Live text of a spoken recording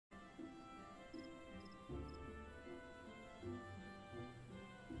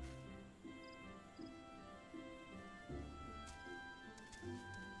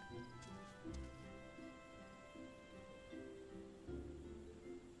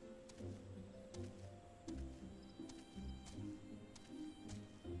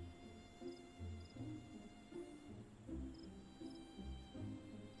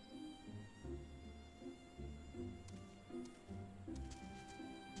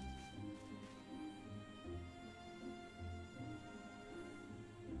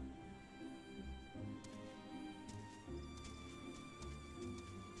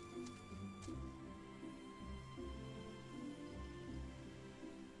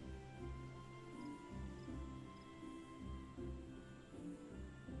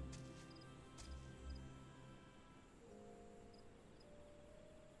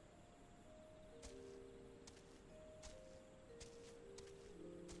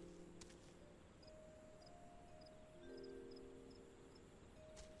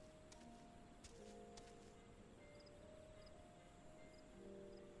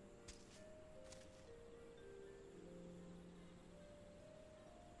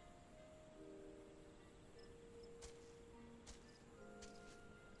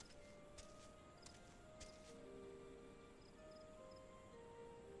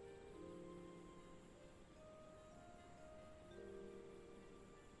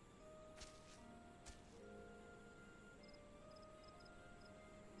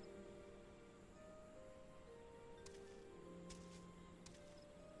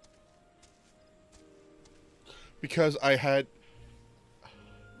because I have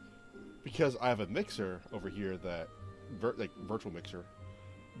a mixer over here that like virtual mixer.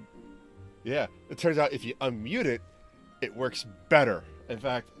 Yeah, it turns out if you unmute it, it works better. In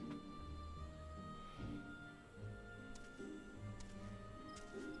fact,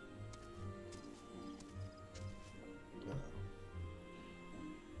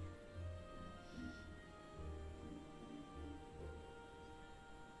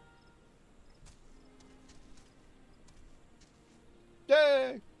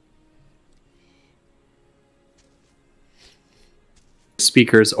 yay!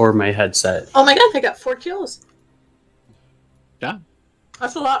 Speakers or my headset. Oh my god, I got 4 kills. Yeah.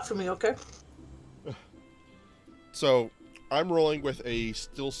 That's a lot for me, okay? So, I'm rolling with a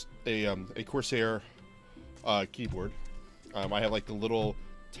Corsair keyboard. I have like the little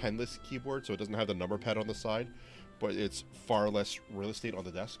 10-list keyboard, so it doesn't have the number pad on the side, but it's far less real estate on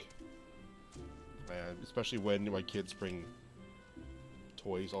the desk. And especially when my kids bring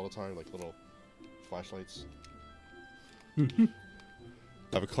toys all the time, like little flashlights. I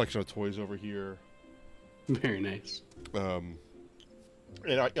have a collection of toys over here. Very nice.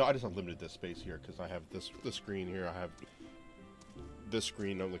 And I just have limited disk space here because I have this screen here. I have this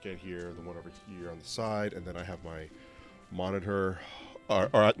screen I'm looking at here, the one over here on the side, and then I have my monitor, or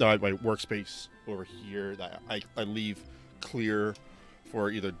no, my workspace over here that I leave clear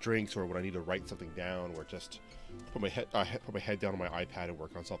for either drinks or when I need to write something down, or just put my head down on my iPad and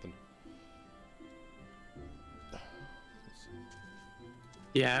work on something.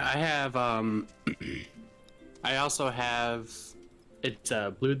 Yeah, I have. I also have. It's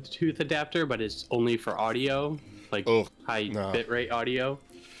a Bluetooth adapter, but it's only for audio, like high bitrate audio.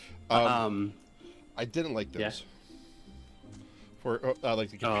 I didn't like those. Yeah. For like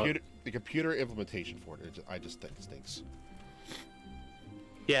the computer implementation for it, I just think it stinks.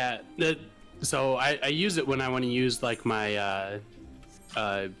 Yeah, so I use it when I want to use like my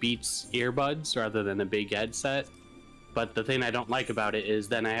Beats earbuds rather than a big headset. But the thing I don't like about it is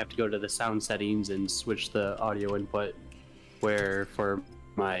then I have to go to the sound settings and switch the audio input, where for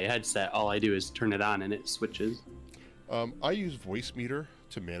my headset, all I do is turn it on and it switches. I use Voice Meter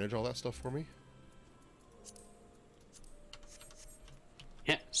to manage all that stuff for me.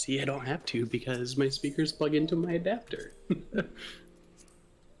 Yeah, see, I don't have to because my speakers plug into my adapter.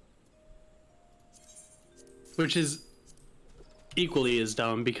 Which is equally as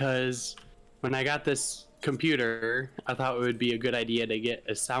dumb because when I got this computer, I thought it would be a good idea to get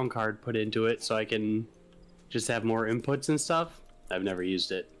a sound card put into it so I can just have more inputs and stuff. I've never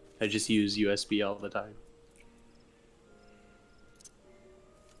used it. I just use USB all the time.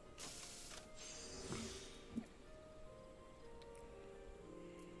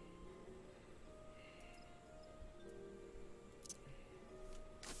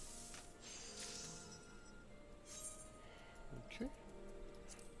 Okay.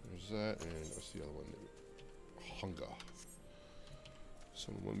 There's that, and what's the other one? Hunger.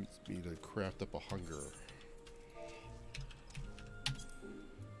 Someone wants me to craft up a hunger.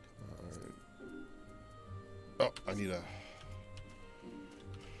 Oh, I need a...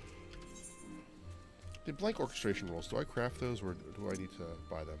 The blank orchestration rolls, do I craft those or do I need to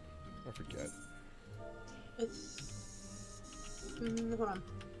buy them? I forget. Hold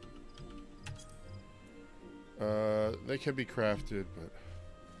on. They can be crafted, but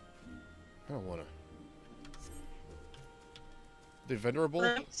I don't want to. They're venerable?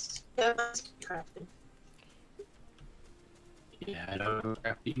 Yeah, that's crafted. Yeah, I don't know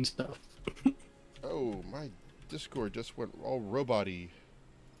crafting stuff. Oh, my Discord just went all robot-y.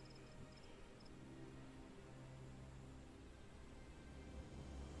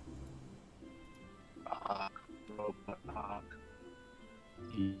 Robot.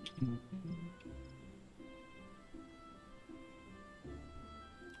 Be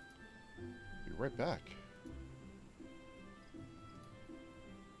right back.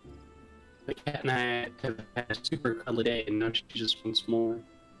 The cat and I have had a super cuddly day, and now she just wants more.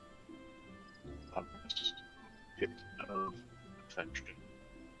 Hit of affection.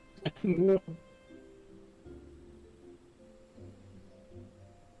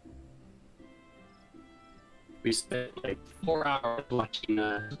 We spent like 4 hours watching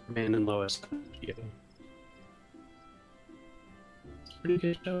Man and Lois video. It's a pretty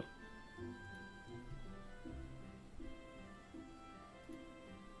good show.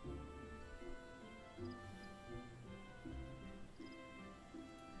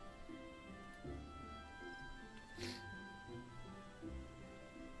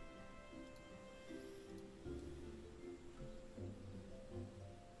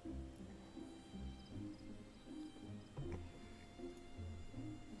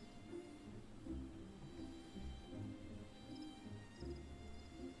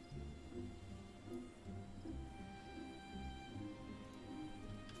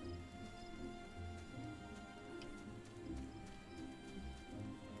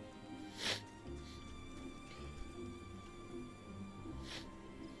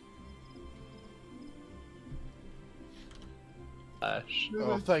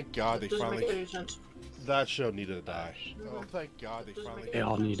 Oh, thank God they Doesn't make finally. any sense. That show needed to die. Oh, thank God they finally. They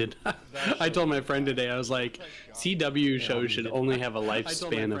all needed. I told my friend today, I was like, CW shows should only have a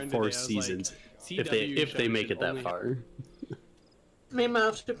lifespan of 4 seasons if they make it that far.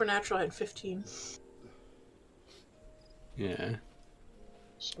 Meanwhile, Supernatural had 15. Yeah.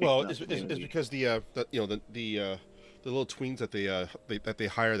 Well, it's because the little tweens that they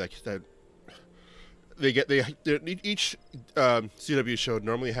hire that each CW show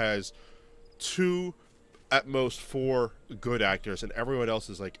normally has 2, at most 4 good actors, and everyone else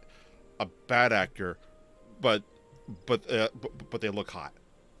is like a bad actor, but they look hot,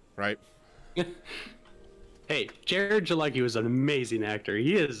 right? Hey, Jared Jalecki was an amazing actor.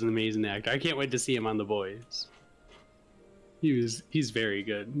 He is an amazing actor. I can't wait to see him on The Boys. He's very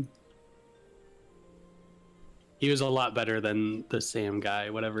good. He was a lot better than the Sam guy,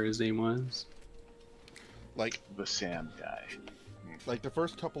 whatever his name was. Like The Sam guy. the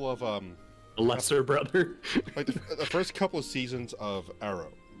first couple of Lesser brother. like the first couple of seasons of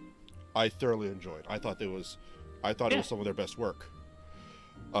Arrow, I thoroughly enjoyed. I thought it was some of their best work.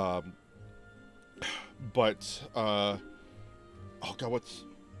 But oh God, what's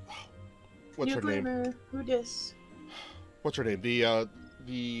her name? Who dis? What's her name?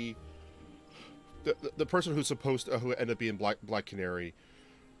 The person who's supposed to, who ended up being Black Canary,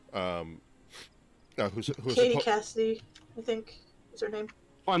 who's Katie Cassidy, I think is her name.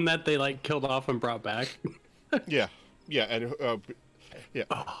 One that they like killed off and brought back. yeah, and yeah.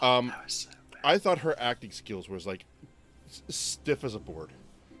 Oh, that was so bad. I thought her acting skills was like stiff as a board.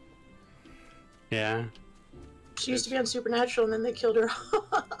 Yeah. She used to be on Supernatural, and then they killed her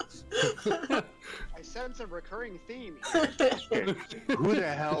off. I sense a recurring theme. Okay. Who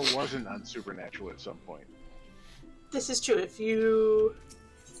the hell wasn't on Supernatural at some point? This is true. If you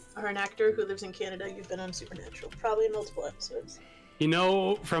are an actor who lives in Canada, you've been on Supernatural, probably in multiple episodes. You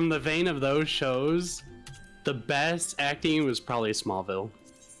know, from the vein of those shows, the best acting was probably Smallville.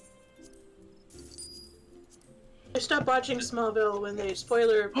 I stopped watching Smallville when they,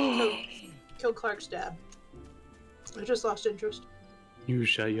 spoiler, killed Clark's dad. I just lost interest. You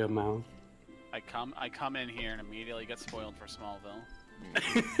shut your mouth. I come in here and immediately get spoiled for Smallville.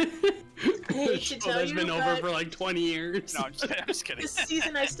 I hate to tell That's you, been over but for like 20 years. No, I'm just kidding. I'm just kidding. this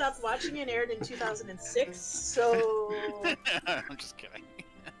season I stopped watching it, aired in 2006, so... I'm just kidding.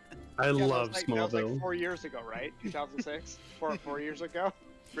 I Yeah, love that was like Smallville. 4 years ago, right? 2006? 4 years ago?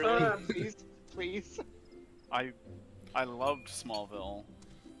 Really? Please? I loved Smallville.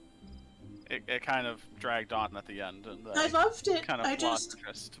 It kind of dragged on at the end, and I loved it. kind of I lost just...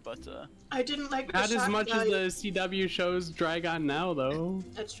 interest. But I didn't like the Not as shock much value. as the CW shows drag on now, though.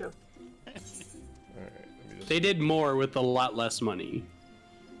 That's true. All right, let me just... They did more with a lot less money,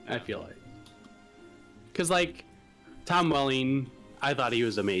 I feel like. Because, like, Tom Welling, I thought he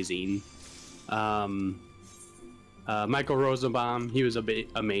was amazing. Michael Rosenbaum, he was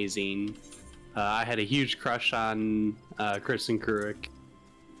amazing. I had a huge crush on Kristen Kruick.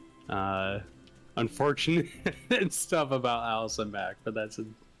 Unfortunate stuff about Allison Mack, but that's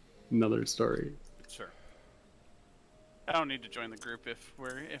another story. sure. I don't need to join the group if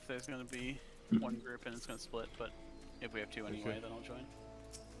there's going to be one group and it's going to split. But if we have 2 anyway, then I'll join.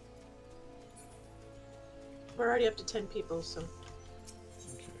 We're already up to 10 people, so...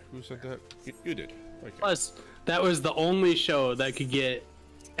 Okay, who said that? You did. Okay. Plus, that was the only show that could get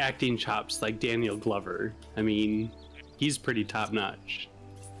acting chops like Daniel Glover. I mean, he's pretty top notch.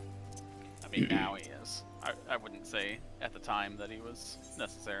 I mean, now he is. I wouldn't say at the time that he was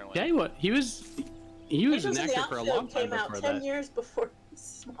necessarily. Yeah, he was an Angels in the actor for a long Outfield time came out before 10 that. years before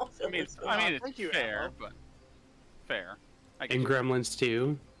Smallville. I mean, was going it's Thank you, fair, Emma. but fair. I guess And you're- Gremlins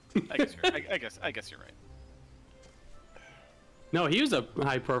too. I guess you're right. No, he was a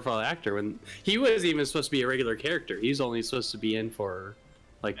high-profile actor when he was even supposed to be a regular character. He was only supposed to be in for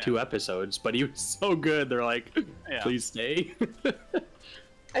like 2 episodes, but he was so good. They're like, Yeah. please stay.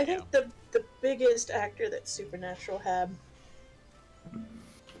 I think the biggest actor that Supernatural had,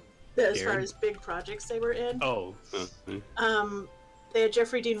 as far Jared? as big projects they were in, Oh, they had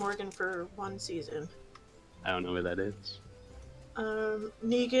Jeffrey Dean Morgan for 1 season. I don't know who that is.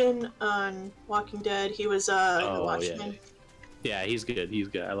 Negan on Walking Dead, he was in The Oh, Watchmen. Yeah, he's good. He's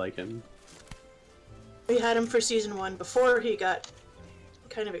good. I like him. We had him for season 1 before he got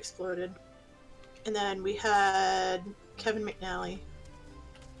kind of exploded. And then we had Kevin McNally,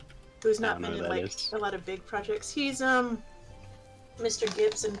 who's I not don't know been who in that like is. a lot of big projects. He's Mr.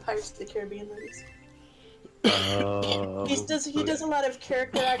 Gibbs in Pirates of the Caribbean movies. Oh, He does a lot of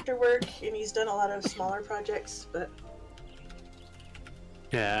character actor work, and he's done a lot of smaller projects. But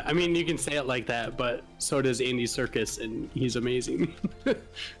Yeah, I mean, you can say it like that, but so does Andy Serkis, and he's amazing.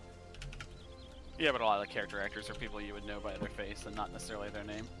 Yeah, but a lot of the character actors are people you would know by their face and not necessarily their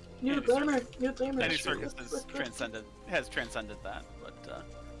name. New Andy glamour, Serkis- new glamour. Andy Serkis has transcended that, but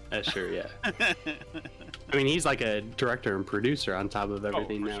That's true, yeah. I mean, he's like a director and producer on top of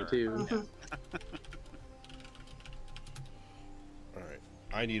everything for now, sure. too. All right,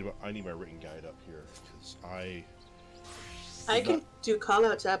 I need my written guide up here because I can do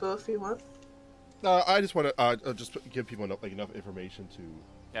call-outs, Abo, if you want. I just want to just give people enough information to.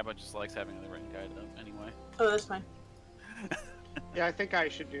 yeah, but just likes having the written guide up anyway. Oh, that's fine. Yeah, I think I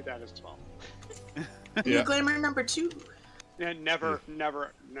should do that as well. New Yeah. glamour number 2. And never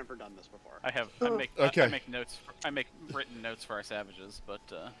done this before. I have Oh. I make notes. I make written notes for our savages, but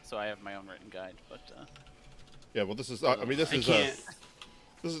so I have my own written guide. But Yeah, well, this is. I mean, this I is. can't.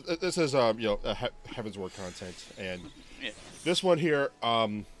 This is Heaven's Word content, and yeah, this one here.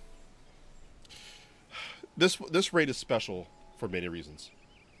 This raid is special for many reasons.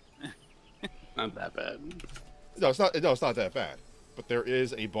 Not that bad. No, it's not. No, it's not that bad. But there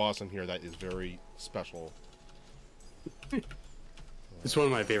is a boss in here that is very special. It's one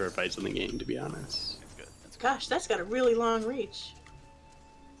of my favorite fights in the game, to be honest. it's good. It's good. Gosh, that's got a really long reach.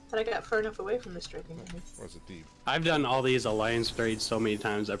 Thought I got far enough away from the striking enemy. Or is it deep? I've done all these alliance raids so many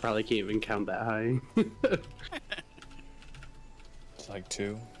times, I probably can't even count that high. It's like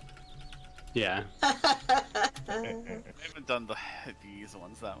 2. Yeah. I haven't done these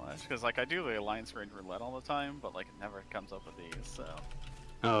ones that much because like I do the alliance raid roulette all the time, but like it never comes up with these. So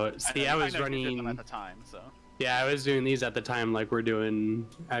Oh, see, I was know you did them running. at the time, so Yeah, I was doing these at the time, like we're doing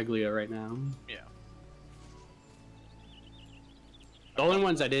Aglia right now. yeah. The only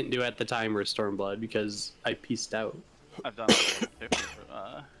ones I didn't do at the time were Stormblood because I pieced out. I've done like 50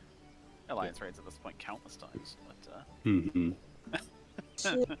 alliance raids at this point countless times, but Mm-hmm.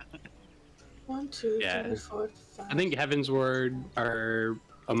 2, 1, 2, Yeah. 3, 4, 5. I think Heaven's Word are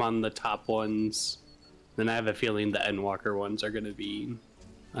among the top ones. Then I have a feeling the Endwalker ones are going to be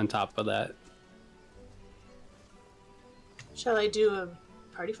on top of that. Shall I do a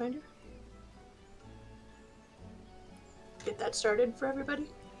party finder? Get that started for everybody?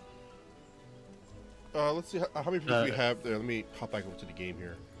 Let's see how many people we have there. Let me hop back over to the game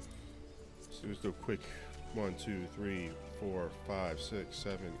here. So let's do a quick 1, 2, 3, 4, 5, 6,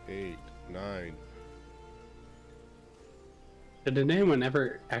 7, 8, 9. Did anyone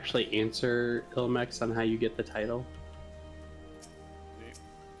ever actually answer Ilmex on how you get the title?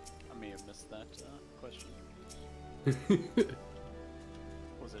 I may have missed that question.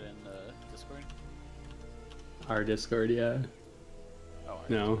 Was it in Discord? Our Discord, yeah. Oh,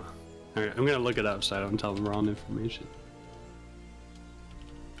 I No. Alright, I'm gonna look it up so I don't tell them wrong information.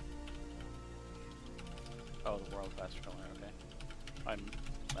 Oh, the world class color. Okay. I've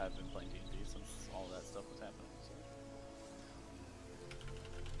been playing D&D since all that stuff was happening.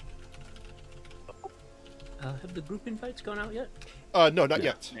 So. Have the group invites gone out yet? No, not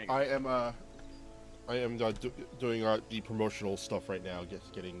Yeah. yet. I am doing the promotional stuff right now,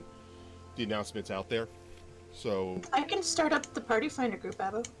 getting the announcements out there. So. I can start up the party finder group,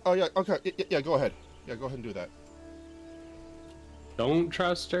 Abo. Oh yeah. Okay. Yeah. Go ahead. Yeah. Go ahead and do that. Don't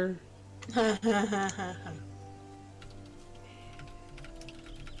trust her. I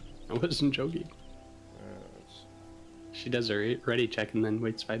wasn't joking. She does her ready check and then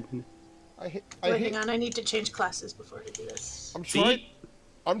waits 5 minutes. I hate. Hang on, I need to change classes before I do this.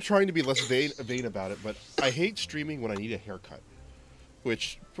 I'm trying to be less vain about it, but I hate streaming when I need a haircut.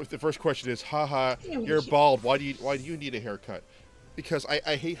 Which the first question is, haha, you're bald. Why do you need a haircut? Because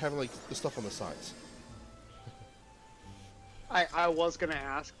I hate having like the stuff on the sides. I was gonna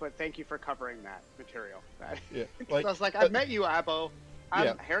ask, but thank you for covering that material. Yeah, I was like, I've met you, Abo.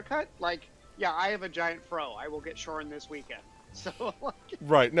 Yeah. Haircut? Like, yeah, I have a giant fro. I will get shorn this weekend. So, like,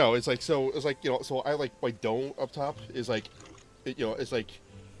 Right. No, it's like so. It's like so I like my dome up top is like, it's like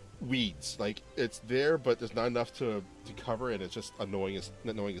weeds. Like it's there, but there's not enough to cover it. It's just annoying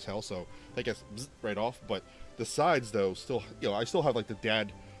as hell. So that gets right off. But the sides though, still I still have like the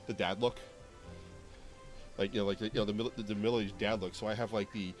dad look. Like the middle-aged dad look. So I have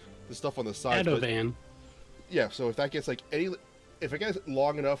like the stuff on the side. Adovan. Yeah. So if that gets like if it gets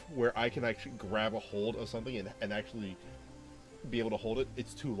long enough where I can actually grab a hold of something and actually be able to hold it,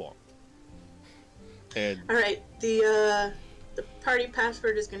 it's too long. And All right, the party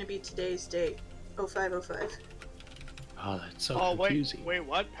password is going to be today's date, 0505. Oh, that's so oh confusing. wait,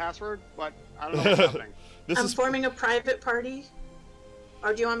 what password? What? I don't know what's happening. I'm forming a private party.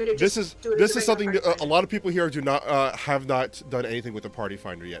 Or do you want me to just do it? This as a is something regular that, party a lot of people here do not have not done anything with the party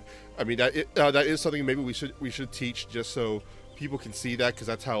finder yet. I mean that is something maybe we should teach just so people can see that because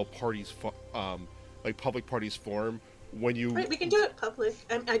that's how parties, like public parties form. When you Right, we can do it public.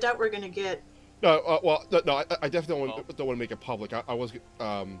 I doubt we're gonna get. no, well, no, I definitely don't want to make it public. I was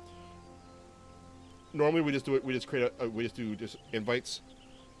normally we just do it. We just create we just do invites.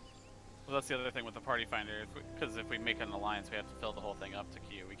 Well, that's the other thing with the party finder, because if we make an alliance, we have to fill the whole thing up to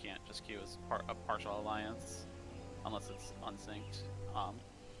queue. We can't just queue as a partial alliance, unless it's unsynced.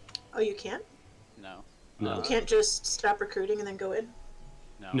 Oh, you can't. No. No. You can't just stop recruiting and then go in.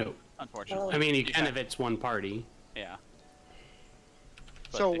 No. Unfortunately. I mean, you can if it's one party. Yeah.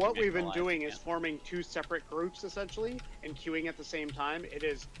 So But if what you make we've an been alliance, doing you is can't. forming 2 separate groups essentially and queuing at the same time. It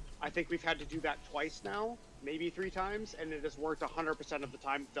is, I think we've had to do that twice now, maybe 3 times, and it has worked 100% of the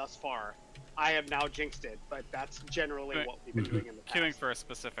time thus far. I have now jinxed it, but that's generally Right. what we've been doing in the past. Queuing for a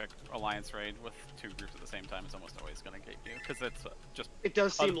specific alliance raid with 2 groups at the same time is almost always going to get you, because it's just It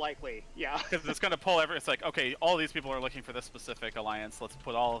does seem likely, yeah. because it's going to pull it's like, okay, all these people are looking for this specific alliance. Let's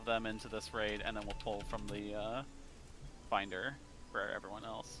put all of them into this raid, and then we'll pull from the finder for everyone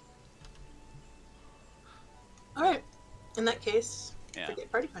else. All right. In that case, Yeah.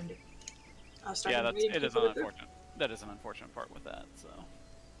 forget party finder. I'll start. Yeah, inviting it is people an to group. unfortunate. That is an unfortunate part with that. So.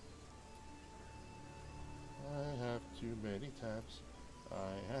 I have too many tabs.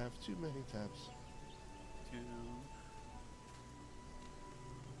 I have too many tabs.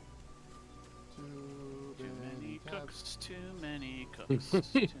 Too many tabs. cooks. Too many cooks.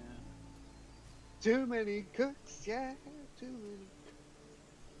 Too many cooks, yeah, too many.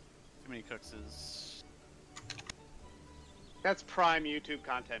 Too many cooks is That's prime YouTube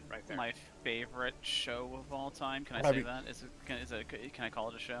content right there. my favorite show of all time. Can I I say mean- that? Can I call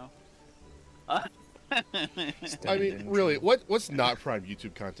it a show? I mean, really, what's not prime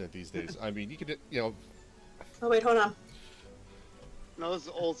YouTube content these days? I mean, you could, Oh wait, hold on. No, this is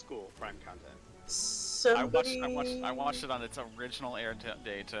old school prime content. Somebody. I watched it on its original air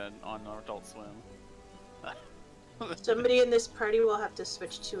date on Adult Swim. Somebody in this party will have to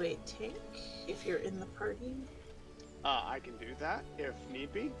switch to a tank if you're in the party. I can do that if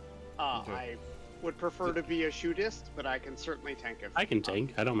need be. Okay. I would prefer to be a shootist, but I can certainly tank if I can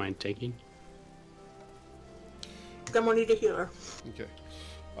tank. I don't mind tanking. Someone need a healer. Okay.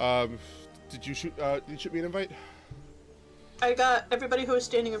 Did you shoot me an invite? I got everybody who was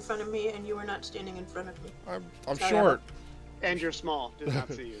standing in front of me, and you were not standing in front of me. I'm Sorry, short. And you're small. Did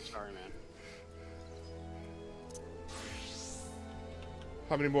not see you. Sorry, man.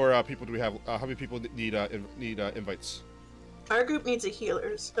 How many more people do we have? How many people need invites? Our group needs a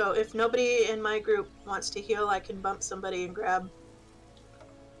healer, so if nobody in my group wants to heal, I can bump somebody and grab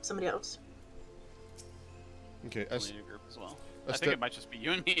somebody else. Okay. We need a group as well. I think it might just be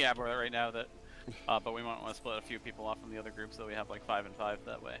you and me, Abra, right now. That, but we might want to split a few people off from the other group so we have like 5 and 5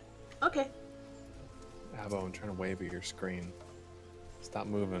 that way. Okay. Abo, I'm trying to wave at your screen. Stop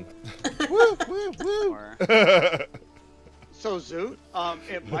moving. Woo, woo, woo. Or So Zoot,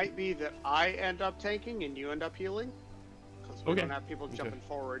 it might be that I end up tanking and you end up healing, because we Okay. don't have people jumping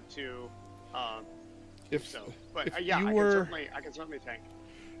forward to. If So, but if yeah, you I were- can certainly tank.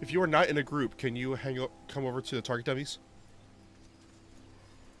 if you are not in a group, can you come over to the target dummies?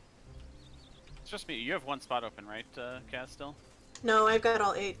 it's just me. You have 1 spot open, right, Kaz? Still? No, I've got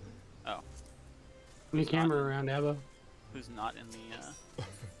all 8. Oh, Any camera around, Abo? who's not in the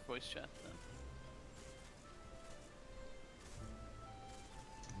voice chat then?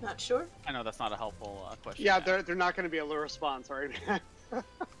 Not sure. I know that's not a helpful question. Yeah, to ask. they're not going to be able to respond. Sorry, man.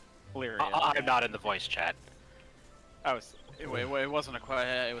 Leary. I'm not in the voice chat. It wasn't a question.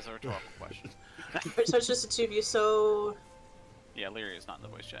 It was a rhetorical question. Right, so it's just the 2 of you. So, Yeah, Leary is not in the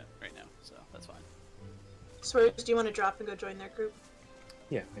voice chat right now, so that's fine. Swerves, do you want to drop and go join their group?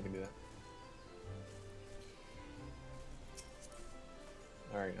 Yeah, I can do that.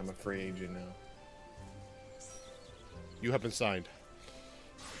 Alright, I'm a free agent now. You have been signed.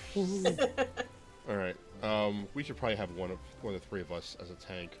 All right. We should probably have one of the 3 of us as a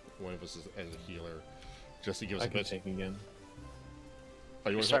tank, one of us as a healer, just to give us I a can bit. tank again. Oh,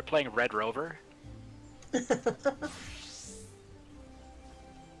 you You want start playing Red Rover?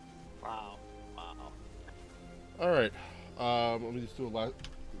 Wow. All right. Let me just do a last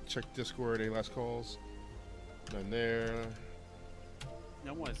check Discord. Any last calls? None there.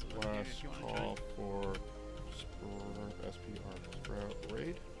 No one is. Last If you want to call join, for SPR Spout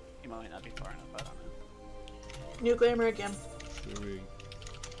Raid. you might not be far enough. I don't know. New glamour again. Doing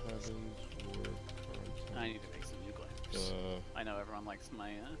heavens for I content. need to make some new glamours. I know everyone likes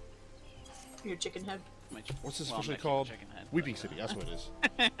my Your chicken head. my. What's this well, officially my called? chicken head, Weeping but, City. That's what it is.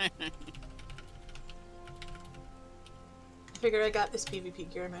 I figured I got this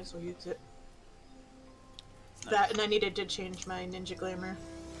PvP gear, I might as well use it. That, and I needed to change my Ninja Glamour.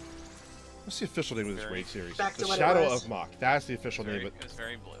 What's the official name of this raid series? Back to The what it Shadow was. of Mhach. That's the official name. It was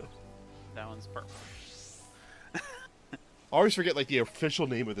very blue. That one's purple. I always forget like the official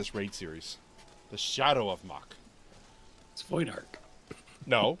name of this raid series. The Shadow of Mhach. It's Void Arc.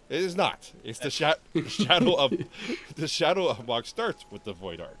 No, it is not. It's the Shadow of the Shadow of Mhach starts with the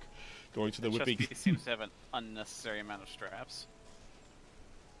Void Arc, going to the whipping. Chess seems to have an unnecessary amount of straps.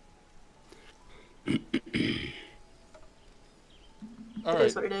 All It right.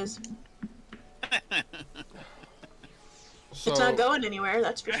 is what it is. So, It's not going anywhere,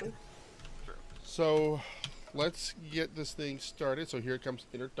 that's for sure. So, let's get this thing started. So here comes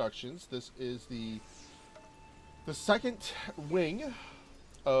introductions. This is the second wing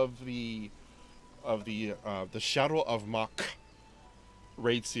of the Shadow of Mhach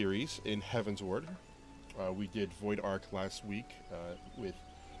raid series in Heaven's Ward. We did Void Arc last week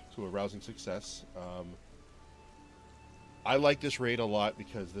to a rousing success. I like this raid a lot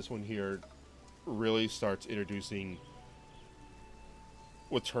because this one here really starts introducing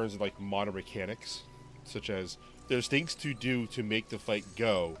what turns into like modern mechanics, such as there's things to do to make the fight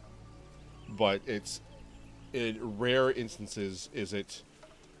go, but it's in rare instances is it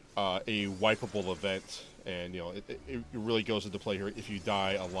a wipeable event, and you know it really goes into play here. If you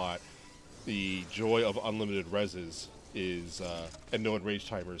die a lot, the joy of unlimited reses is and no enrage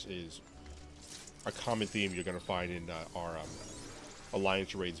timers is a common theme you're going to find in our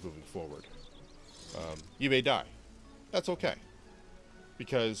alliance raids moving forward. You may die, that's okay,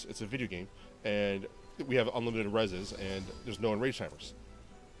 because it's a video game and we have unlimited reses and there's no enrage timers.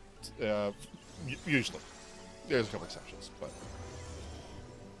 Usually, there's a couple exceptions, but.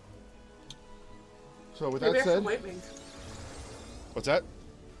 So with that Maybe I said, should white mage. what's that?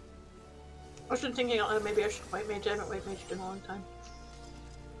 I was thinking maybe I should white mage. I haven't white maged in a long time.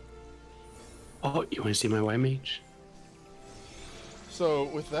 Oh, you want to see my white mage? So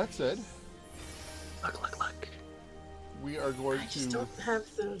with that said, Look. we are going I just to. don't have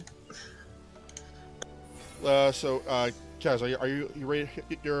the. Kaz, are you ready?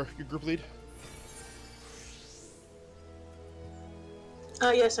 Your group lead.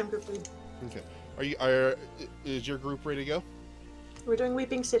 Yes, I'm group lead. Okay. Is your group ready to go? We're doing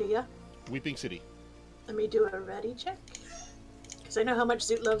Weeping City, yeah? Weeping City. Let me do a ready check. Because I know how much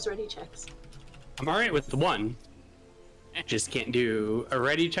Zoot loves ready checks. I'm alright with the one. Just can't do a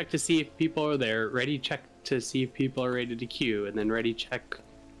ready check to see if people are there, ready check to see if people are ready to queue, and then ready check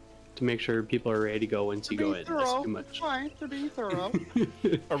to make sure people are ready to go once you go in. That's too much. Fine, to be thorough.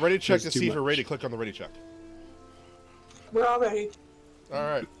 A ready check That's to too see if you're ready. much. Click on the ready check. We're all ready. All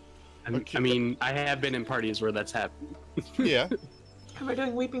right. I mean, I have been in parties where that's happened. Yeah. And we're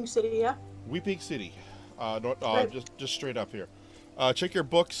doing Weeping City, yeah? Weeping City. Right. Just straight up here. Check your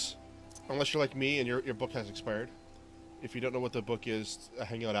books, unless you're like me and your book has expired. If you don't know what the book is,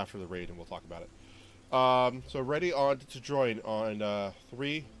 hang out after the raid and we'll talk about it. So ready on to join on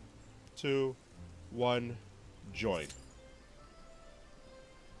 3, 2, 1, join.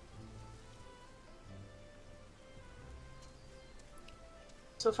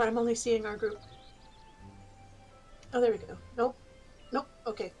 So far I'm only seeing our group. Oh, there we go. Nope.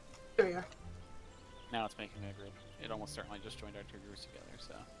 Okay. There we are. Now it's making a group. It almost certainly just joined our two groups together,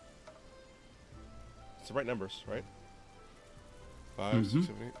 so. It's the right numbers, right? 5, 6,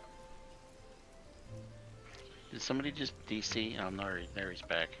 7, 8. Did somebody just DC? Oh, no, there he's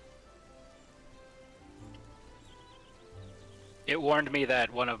back. It warned me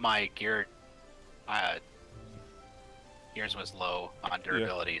that one of my gears was low on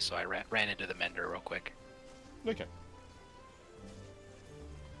durability, so I ran into the mender real quick. Okay.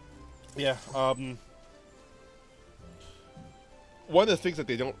 Yeah. One of the things that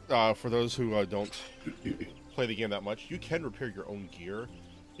they don't, for those who don't play the game that much, you can repair your own gear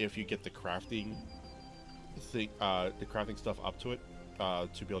if you get the crafting thing, the crafting stuff up to it,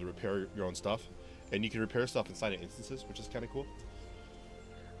 to be able to repair your own stuff, and you can repair stuff inside of instances, which is kind of cool.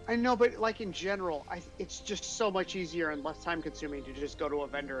 I know, but like in general, it's just so much easier and less time consuming to just go to a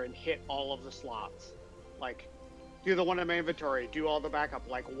vendor and hit all of the slots. Like, do the one in my inventory, do all the backup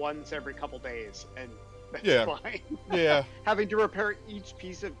like once every couple days, and that's fine. Yeah. Having to repair each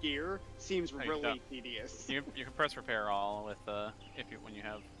piece of gear seems There you really go. tedious. You can press repair all with when you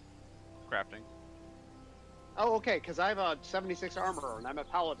have crafting. Oh, okay, because I have a 76 armor and I'm a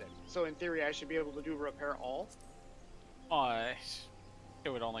paladin, so in theory I should be able to do repair all. It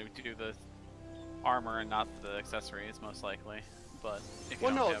would only do the armor and not the accessories, most likely. But if you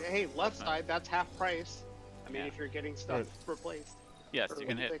Well, don't no, have hey, left ultimate- side, that's half price. I mean, Yeah. if you're getting stuff replaced. Yes, or you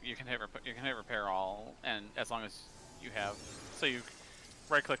can hit fixed. repair all, and as long as you have, so you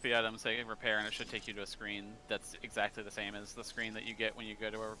right-click the item, say repair, and it should take you to a screen that's exactly the same as the screen that you get when you go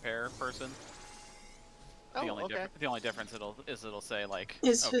to a repair person. Oh, The only difference it'll say like,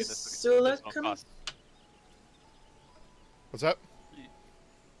 Is okay, Hizula this will coming? cost What's that?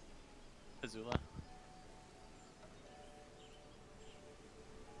 Azula.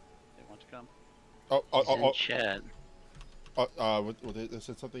 They want to come. He's in chat. They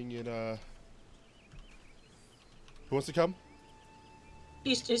said something in Who wants to come?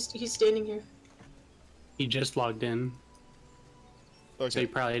 He's standing here. He just logged in, Okay. so he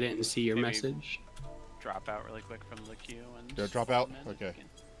probably didn't see your Maybe- message. Drop out really quick from the queue and. Yeah, drop out? come in. Okay.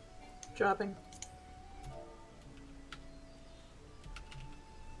 Dropping.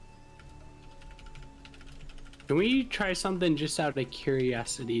 Can we try something just out of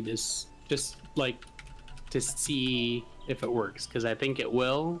curiosity, just like to see if it works? Because I think it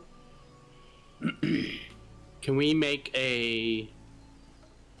will. Can we make a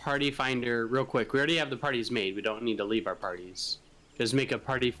party finder real quick? We already have the parties made. We don't need to leave our parties. Just make a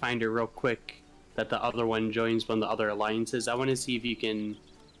party finder real quick that the other one joins one of the other alliances. I want to see if you can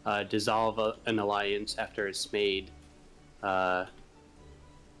dissolve an alliance after it's made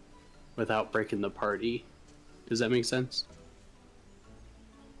without breaking the party. Does that make sense?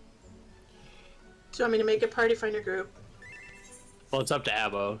 So I'm going to make a party finder group. Well, it's up to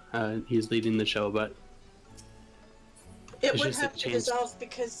Abo. He's leading the show, but It It's would just a have to chance. dissolve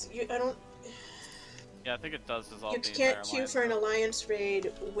because Yeah, I think it does dissolve you the can't entire queue alliance. for an alliance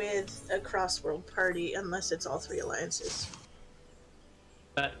raid with a cross-world party unless it's all 3 alliances.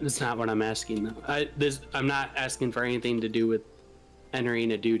 that's not what I'm asking. Though. I'm not asking for anything to do with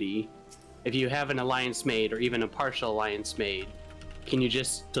entering a duty. If you have an alliance made or even a partial alliance made, can you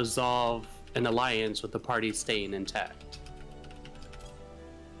just dissolve an alliance with the party staying intact?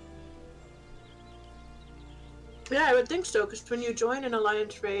 Yeah, I would think so, because when you join an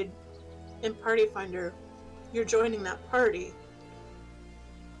alliance raid in Party Finder, you're joining that party.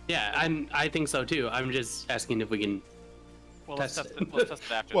 Yeah, I think so too. I'm just asking if we can. Well, Test let's it. test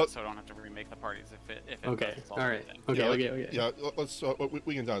it after Well- this, so I don't have to remake the parties if it Okay. does dissolve All right. anything. Okay. Yeah, Okay. Yeah, let's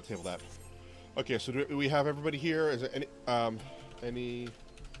we can table that. Okay, so do we have everybody here? Is there any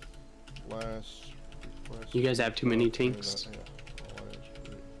last requests? You guys have too many tinks.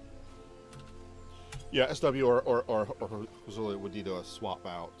 Yeah, SW or Huzula would need to swap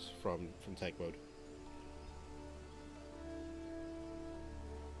out from tank mode.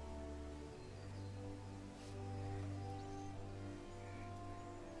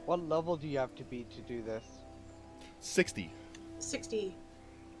 What level do you have to be to do this? 60. 60.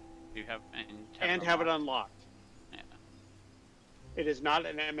 You have And have it unlocked. Yeah. It is not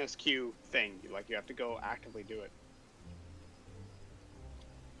an MSQ thing. Like, you have to go actively do it.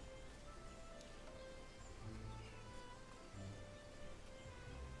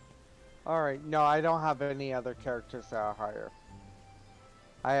 Alright, no, I don't have any other characters that are higher.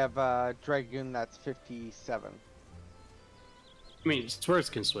 I have a Dragoon that's 57. I mean, Swerves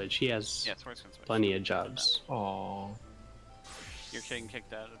can switch. He has Yeah, Swords can switch. plenty of jobs. Oh, You're getting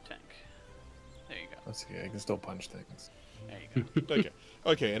kicked out of tank. There you go. let's see. I can still punch things. There you go. Okay.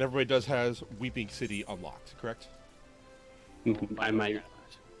 Okay, and everybody has Weeping City unlocked, correct? I might.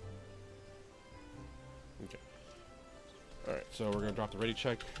 Okay. Alright, so we're gonna drop the ready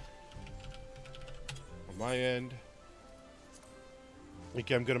check on my end.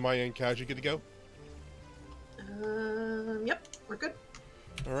 Okay, I'm good on my end. Kaz, you good to go? Yep, we're good.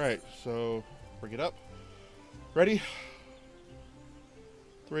 Alright, so bring it up. Ready?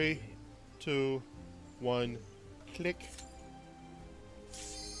 3, 2, 1, click.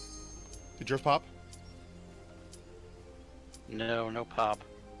 Did yours pop? No, no pop.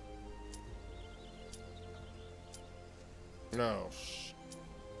 No.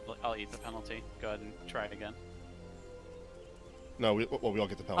 I'll eat the penalty. Go ahead and try it again. No, we all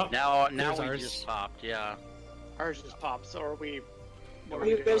get the penalty. Now There's we ours. just popped. Yeah. Ours just popped, so are we... Are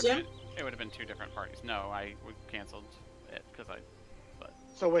you guys in? It would have been 2 different parties. No, we canceled it because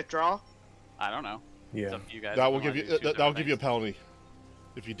So withdraw? I don't know. It's Yeah. up to you guys. That if will you give wanna you do two that'll different give you a things. penalty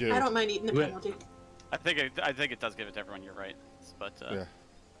if you do. I don't mind eating the Wait. penalty. I think it does give it to everyone. You're right, but Yeah.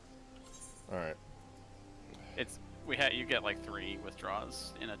 All right. it's you get like 3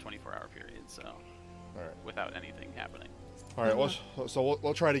 withdraws in a 24-hour period, so All right. without anything happening. All right. So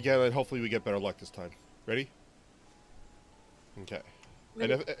we'll try it again, and hopefully we get better luck this time. Ready? Okay.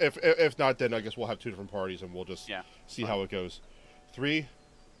 Ready. And if not, then I guess we'll have 2 different parties, and we'll just Yeah. see how it goes. 3,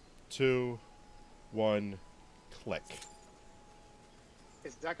 2, 1, click.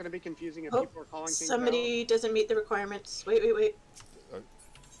 Is that going to be confusing if Oh, people are calling things somebody doesn't meet the requirements. Wait.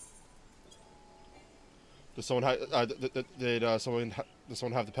 Does someone Does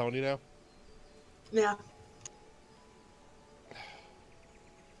someone have the penalty now? Yeah.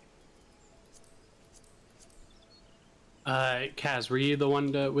 Kaz, were you the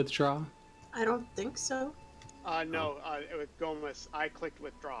one to withdraw? I don't think so. No. With Gomez, I clicked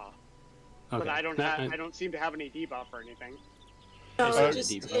withdraw, Okay. but I don't seem to have any debuff or anything. No, just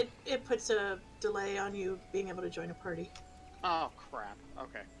it puts a delay on you being able to join a party. Oh crap.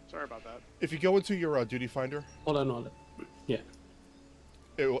 Okay. Sorry about that. If you go into your duty finder, Hold on. Yeah.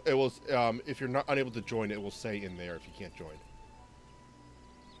 it will if you're not unable to join, it will say in there if you can't join.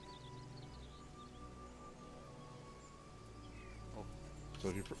 So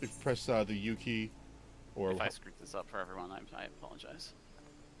if you press the U key, or If I screwed this up for everyone, I apologize.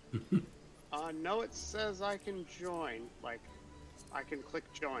 No, it says I can join. Like, I can click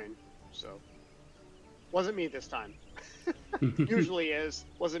join. So, wasn't me this time. Usually is.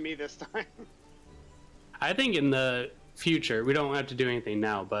 Wasn't me this time. I think in the future, we don't have to do anything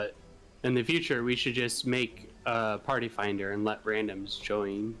now, but in the future, we should just make a party finder and let randoms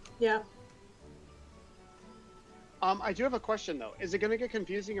join. Yeah. I do have a question though. Is it going to get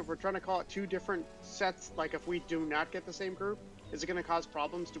confusing if we're trying to call it two different sets? Like if we do not get the same group, is it going to cause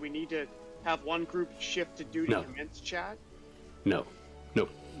problems? Do we need to have one group shift to duty commence chat? No. No,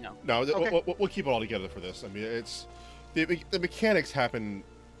 Okay. we'll keep it all together for this. I mean, it's the mechanics happen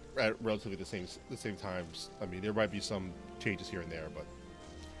at relatively the same times. I mean, there might be some changes here and there, but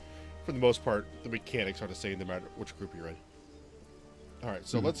for the most part, the mechanics are the same no matter which group you're in. All right,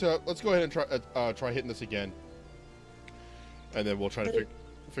 so let's go ahead and try hitting this again, and then we'll try to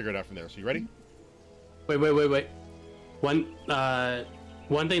figure it out from there. So you ready? Wait.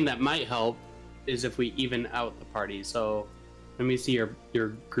 One thing that might help is if we even out the party. So let me see your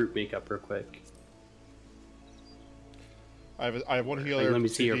group makeup real quick. I have one healer. Let me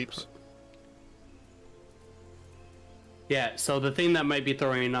see your. Deeps. Yeah. So the thing that might be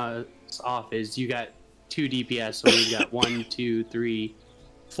throwing us off is you got 2 DPS, so we got 1, 2, 3,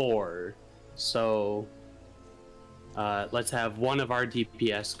 4. So let's have one of our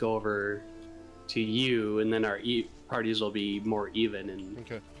DPS go over to you, and then our parties will be more even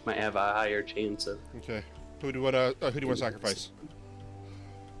and might have a higher chance of. Okay. Who do you want to sacrifice?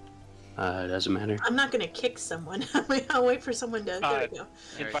 It doesn't matter. I'm not gonna kick someone. I'll wait for someone to. There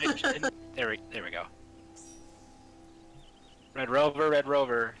we go. There we go. Red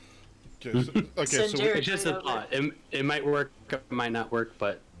Rover. Okay, so it's just a thought. It might work, it might not work,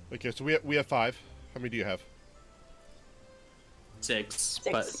 but. Okay, so we have 5. How many do you have? 6.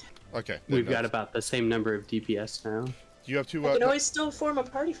 But okay, we've got about the same number of DPS now. Do you have 2? I can always still form a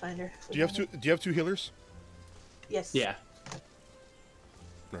party finder. Do you have 2? Do you have 2 healers? Yes. Yeah.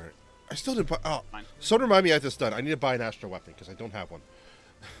 All right. I still didn't buy. Oh, someone remind me I just done. I need to buy an astral weapon because I don't have one.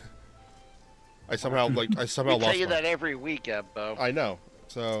 I somehow lost. I tell you that every week, Bo. I know.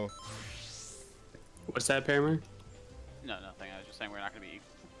 So. What's that, Paramore? No, nothing. I was just saying we're not going to be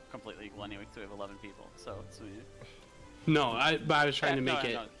completely equal anyway because we have 11 people. So it's. No, I was trying to make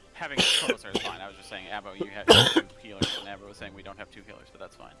it. No. Having closer is fine. I was just saying, Abbo, you had 2 healers, and Abbo was saying we don't have 2 healers, but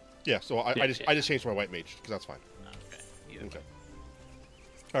that's fine. Yeah. So I just changed my white mage because that's fine. Okay. Okay.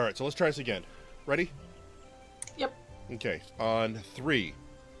 All right. So let's try this again. Ready? Yep. Okay. On 3,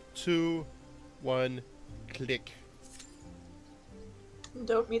 2, 1, click.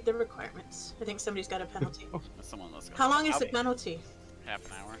 Don't meet the requirements. I think somebody's got a penalty. Let's go. How long is the penalty? Half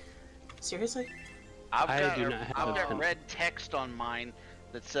an hour. Seriously? I've got red text on mine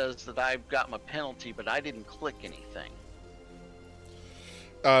that says that I've got my penalty, but I didn't click anything.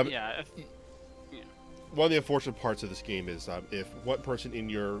 Yeah. One of the unfortunate parts of this game is if one person in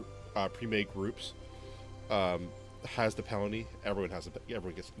your pre-made groups has the penalty, everyone gets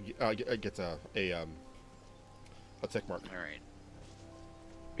a tick mark. All right.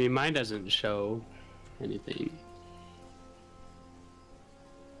 I mean, mine doesn't show anything.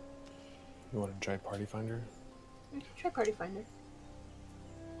 You want to try Party Finder? Try Party Finder.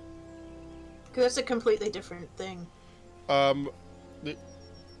 Because that's a completely different thing.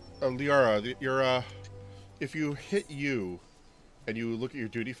 Liara, if you hit U, and you look at your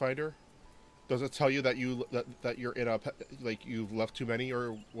duty finder, does it tell you that that you're in a you've left too many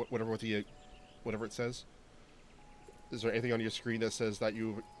or whatever whatever it says? Is there anything on your screen that says that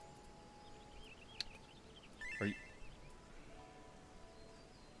you?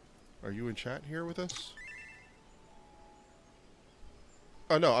 Are you in chat here with us?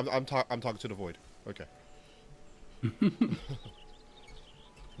 Oh no, I'm talking to the void. Okay.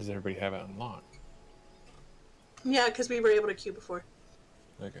 Does everybody have it unlocked? Yeah, because we were able to queue before.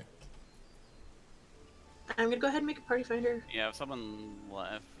 Okay. I'm gonna go ahead and make a party finder. Yeah, if someone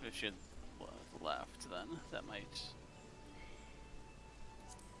left, if she had left, then that might.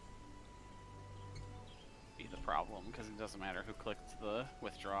 problem because it doesn't matter who clicked the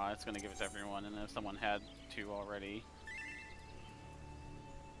withdraw. It's going to give it to everyone, and if someone had 2 already.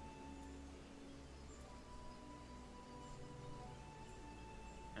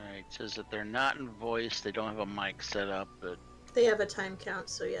 Alright, says that they're not in voice, they don't have a mic set up, but... They have a time count,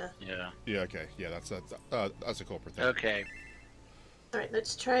 so yeah. Yeah. Yeah, okay. Yeah, that's a culprit thing. Okay. Alright,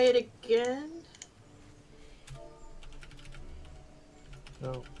 let's try it again.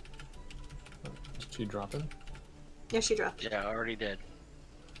 Oh. Is she dropping? Yeah, she dropped. Yeah, I already did.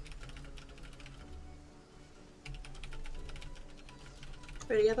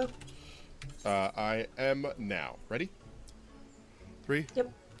 Ready, Evo? I am now. Ready? 3,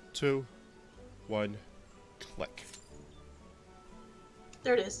 Yep. 2, 1, click.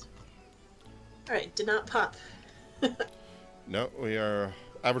 There it is. Alright, did not pop. No, we are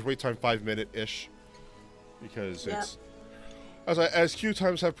average wait time 5-minute-ish because Yep. it's as queue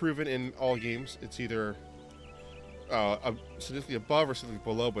times have proven in all games, it's either significantly above or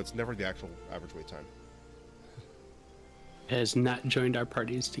significantly below, but it's never the actual average wait time. Has not joined our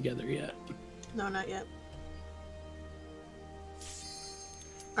parties together yet. No, not yet.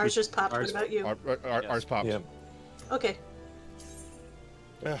 Ours just popped. What about you? Ours popped. Yep. Okay.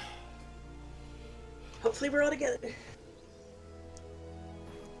 Yeah. Hopefully we're all together.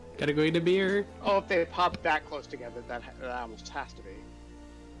 Gotta go eat a beer. Oh, if they pop that close together, that almost has to be.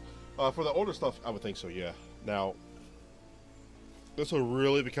 For the older stuff, I would think so, yeah. Now, this will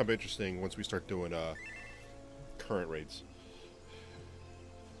really become interesting once we start doing current raids.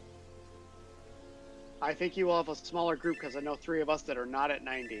 I think you will have a smaller group because I know 3 of us that are not at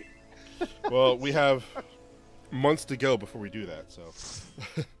 90. Well, we have months to go before we do that, so.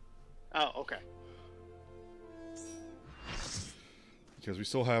 Oh, okay. Because we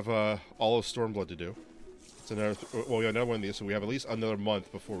still have all of Stormblood to do. It's another. Well, we got another one of these, so we have at least another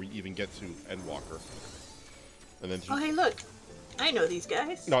month before we even get to Endwalker. And then. Oh, hey, look. I know these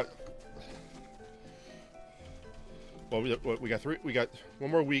guys. No. Well, we got 3. We got 1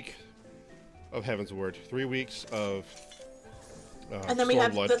 more week of Heaven's Word, 3 weeks of. And then we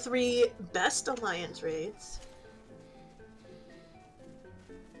have Stormblood. the 3 best Alliance raids.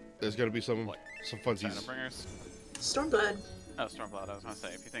 There's gonna be some funsies. Shadowbringers. Stormblood. Oh, Stormblood. I was gonna say,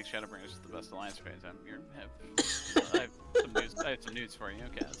 if you think Shadowbringers is the best alliance phase, I have some news for you,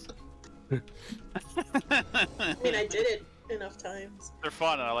 Kaz. I mean, I did it enough times. They're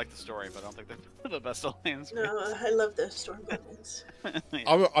fun, and I like the story, but I don't think they're the best alliance. No, I love the Stormblood ones.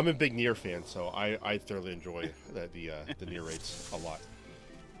 I'm a big Nier fan, so I thoroughly enjoy the Nier raids a lot.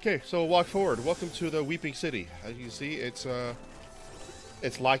 Okay, so walk forward. Welcome to the Weeping City. As you can see, it's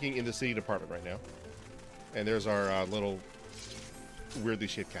lacking in the city department right now, and there's our little weirdly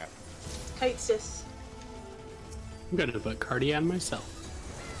shaped cat. Kite sis. I'm gonna put Cardi on myself.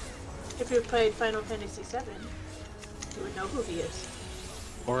 If you've played Final Fantasy VII, you would know who he is.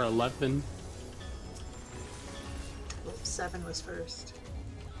 Or 11. Well, 7 was first.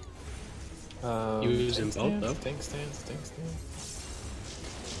 You use them both, though. Tank stance.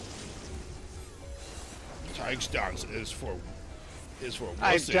 Tank stance is for I'm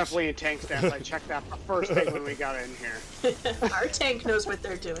wussies. definitely in tank stance. I checked that first thing when we got in here. Our tank knows what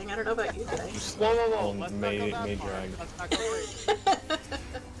they're doing. I don't know about you guys. Whoa. On Let's May not go that far. drag. Let's not go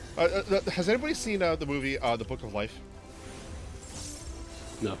crazy. Has anybody seen the movie The Book of Life?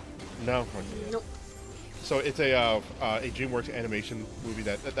 No. No. Nope. So it's a DreamWorks animation movie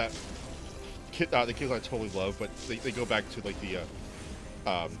that the kids I totally love, but they go back to like the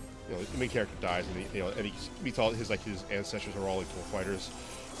the main character dies and he meets all his ancestors are all like bull fighters,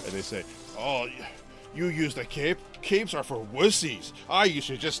 and they say, "Oh, you use the cape? Capes are for wussies. I used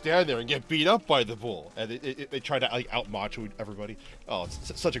to just stand there and get beat up by the bull." And they try to like out macho everybody. Oh,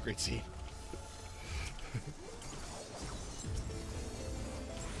 it's such a great scene.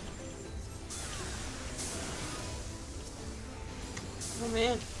 Oh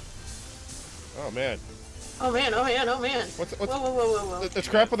man. Oh man. Oh man. What's Whoa. There's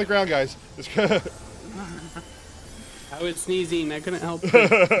crap on the ground, guys. I was sneezing. I couldn't help it. I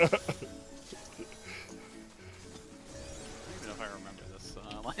don't even know if I remember this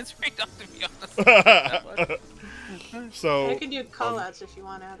alliance breakdown, to be honest. So I can do callouts if you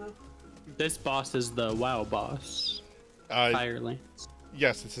want, Abo. This boss is the WoW boss. Fireland.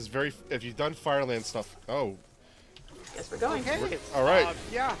 yes, this is very. If you've done Fireland stuff, Guess we're going. Okay. all right.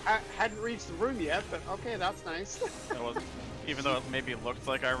 Yeah, I hadn't reached the room yet, but okay, that's nice. It wasn't, even though it maybe looked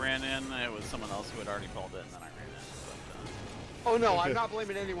like I ran in, it was someone else who had already called it, and then I ran in. Oh no, I'm not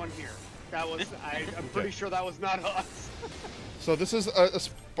blaming anyone here. That was, I'm pretty sure that was not us. So this is a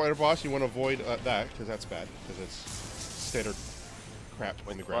spider boss. You want to avoid that because that's bad because it's standard crap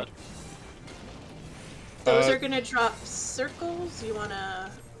in the ground. Those are gonna drop circles. You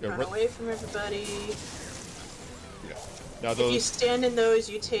wanna run away from everybody. Yeah. Now those. If you stand in those,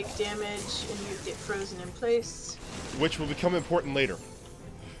 you take damage and you get frozen in place. Which will become important later.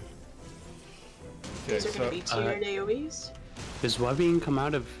 Okay, These are gonna be tiered AoEs. Does webbing come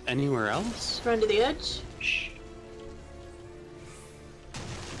out of anywhere else? Run to the edge. Shh.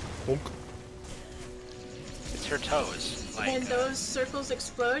 Bonk. It's her toes. When those circles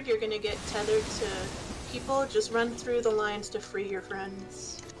explode, you're gonna get tethered to people. Just run through the lines to free your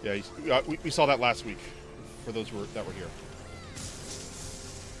friends. Yeah, we saw that last week. For those that were here.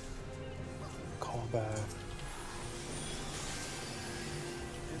 Call back.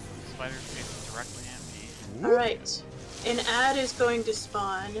 Spiders facing directly at me. Alright. An ad is going to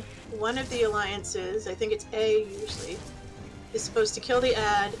spawn. One of the alliances, I think it's A usually, is supposed to kill the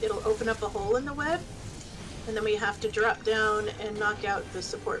ad. It'll open up a hole in the web. And then we have to drop down and knock out the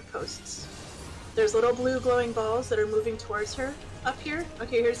support posts. There's little blue glowing balls that are moving towards her up here.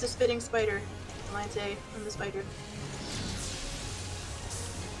 Okay, here's the spitting spider. Alliance A on the spider.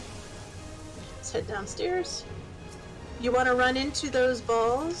 Let's head downstairs. You want to run into those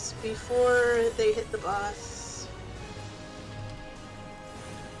balls before they hit the boss.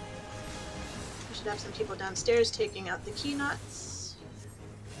 We should have some people downstairs taking out the key knots.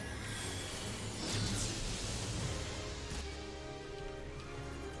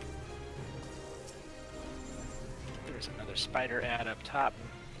 There's another spider ad up top.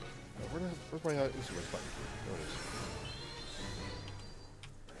 Where's my spider? There it is.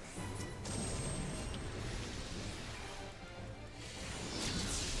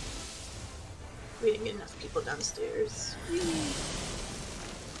 We didn't get enough people downstairs.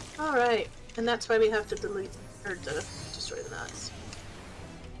 Alright, and that's why we have to delete, or destroy the knots.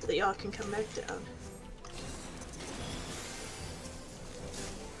 So that y'all can come back down.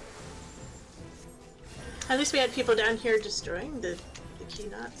 At least we had people down here destroying the key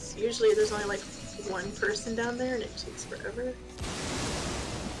knots. Usually there's only like one person down there and it takes forever.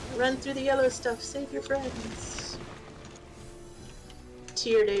 Run through the yellow stuff, save your friends.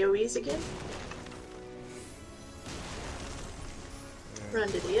 Tiered AoEs again. Run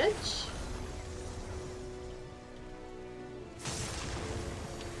to the edge.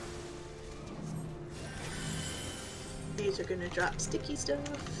 These are gonna drop sticky stuff.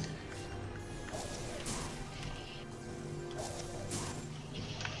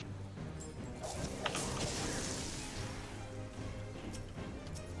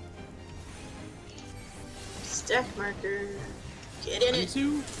 Stack marker. Get in it.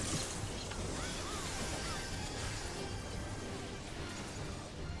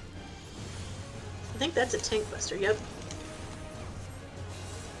 I think that's a tank buster, yep.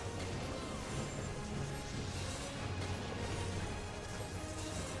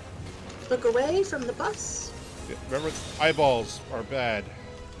 Look away from the bus. Yeah, remember, eyeballs are bad.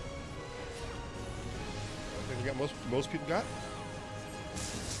 I think we got most people got.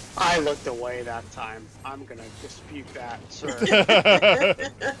 I looked away that time. I'm gonna dispute that, sir.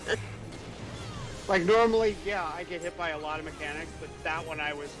 Like normally, yeah, I get hit by a lot of mechanics, but that one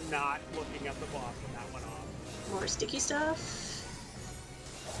I was not looking at the boss when that went off. More sticky stuff.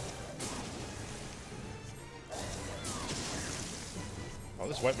 Oh,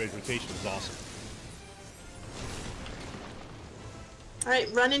 this white mage rotation is awesome.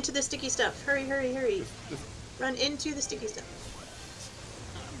 Alright, run into the sticky stuff. Hurry, hurry, hurry. Run into the sticky stuff.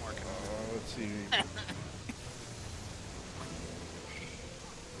 I'm working. Let's see.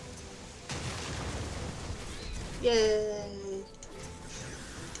 Yay.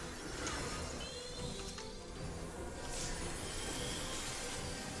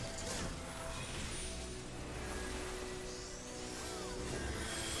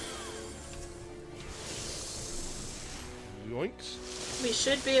 Yoinks. We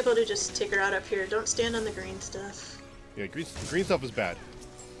should be able to just take her out up here. Don't stand on the green stuff. Yeah, green stuff is bad.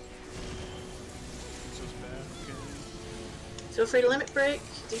 This is bad. Okay. Feel free to limit break,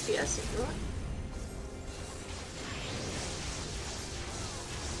 DPS if you want.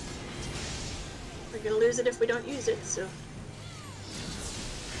 We're gonna lose it if we don't use it, so.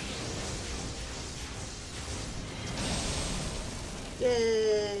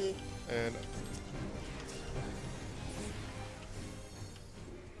 Yay! And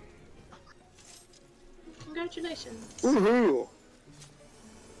Congratulations. Woohoo!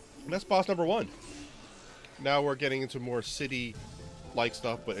 that's boss number 1. Now we're getting into more city-like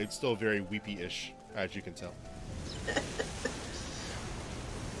stuff, but it's still very weepy-ish, as you can tell.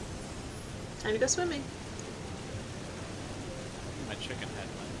 Time to go swimming. My chicken head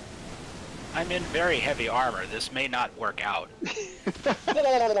went. I'm in very heavy armor. This may not work out.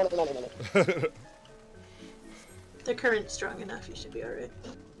 The current's strong enough, you should be alright.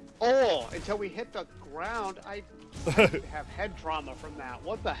 Oh, until we hit the ground, I have head trauma from that.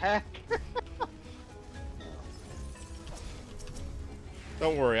 What the heck?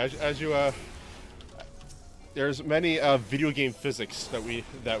 Don't worry, as you there's many video game physics that we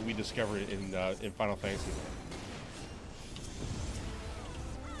discovered in Final Fantasy.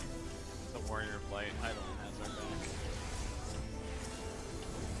 The Warrior of Light, Heidelin has our back.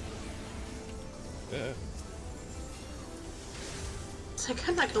 Yeah. It's like,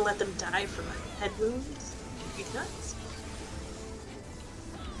 I'm not gonna let them die from head wounds. Are you nuts?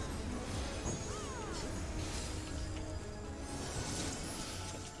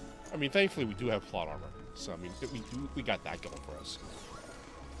 I mean, thankfully we do have plot armor, so I mean we got that going for us.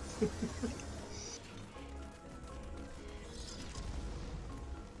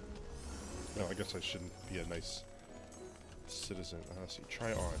 No, I guess I shouldn't be a nice citizen. Let's see,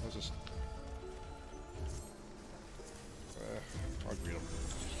 try on. Let's just. I'll greet them.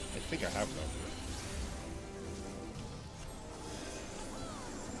 I think I have them.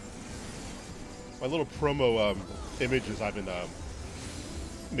 My little promo images I've been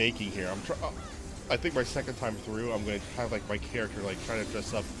making here. I think my second time through, I'm going to have like my character like trying to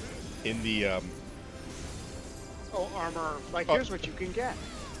dress up in the. Oh, armor! Like here's what you can get.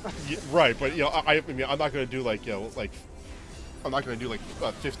 Yeah, right, but you know, I mean, I'm not going to do like I'm not going to do like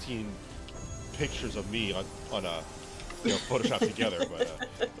 15 pictures of me on a. Photoshop together, but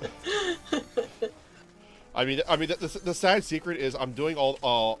I mean, the sad secret is I'm doing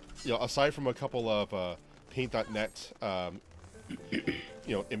all aside from a couple of Paint.net,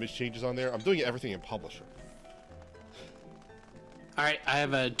 image changes on there. I'm doing everything in Publisher. All right, I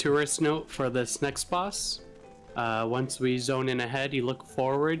have a tourist note for this next boss. Once we zone in ahead, you look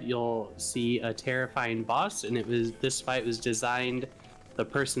forward, you'll see a terrifying boss, and this fight was designed. The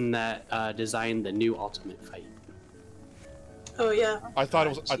person that designed the new Ultimate fight. Oh yeah. I thought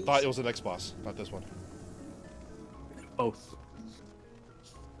it was the next boss, not this one. Both.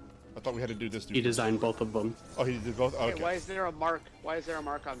 I thought we had to do this. He designed both of them. Oh, he did both. Oh, okay. Hey, why is there a mark? Why is there a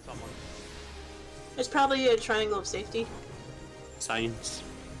mark on someone? There's probably a triangle of safety. Science.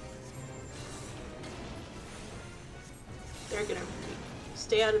 They're gonna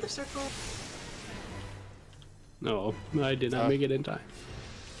stay out of the circle. No, I did not make it in time.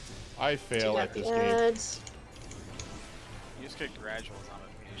 I fail at this game. Ads. You just get gradual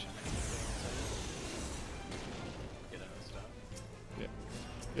zombification. Get out of stuff.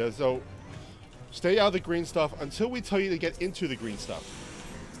 Yeah, so stay out of the green stuff until we tell you to get into the green stuff.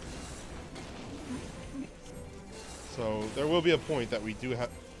 So there will be a point that we do have.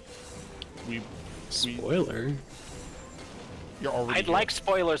 Spoiler. You're already. I'd like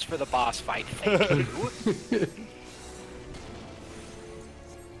spoilers for the boss fight. Thank you.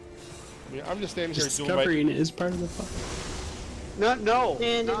 I mean, I'm just standing here doing my. Discovering is part of the fun. No,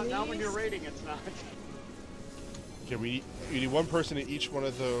 And not when you're raiding. It's not. Okay, we need one person in each one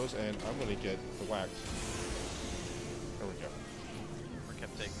of those, and I'm gonna get the whacked. There we go. We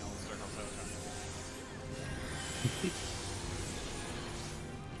kept taking all the circles out.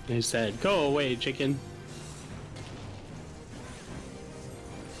 They said, "Go away, chicken."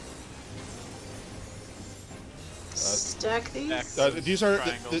 Stack these.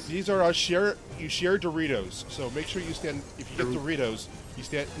 These are share Doritos. So make sure you stand. If you get Doritos, you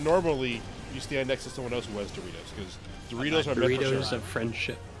stand. Normally, you stand next to someone else who has Doritos because Doritos are meant for Doritos sharing. of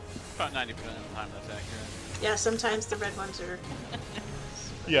friendship. About 90% of the time, that's accurate. Yeah, sometimes the red ones are.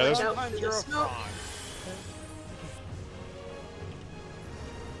 Yeah, Watch those. out for the smoke.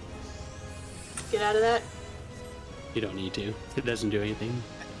 Get out of that. You don't need to. It doesn't do anything.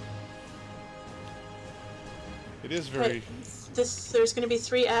 It is very. Right. There's going to be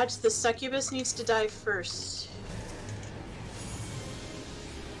 3 ads. The succubus needs to die first.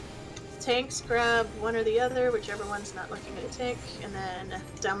 Tanks grab one or the other, whichever one's not looking at a tank, and then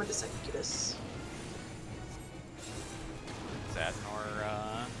down with the succubus. It's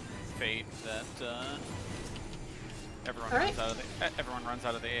Adnor fate that everyone Alright. everyone runs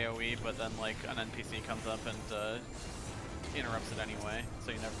out of the AOE, but then like an NPC comes up and interrupts it anyway,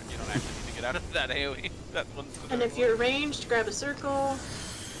 so you don't actually need to get out of that AOE. That one's the And if you're ranged, grab a circle.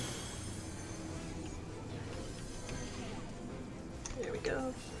 There we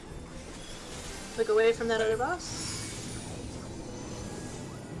go. Look away from that other boss.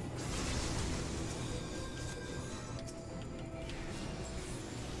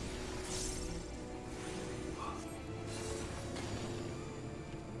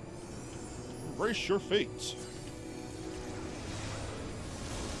 Brace your fates.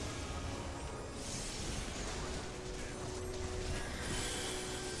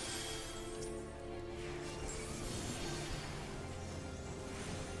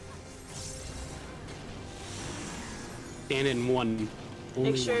 Stand in one.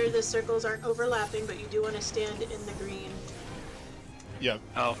 Only Make sure one. the circles aren't overlapping, but you do want to stand in the green. Yeah.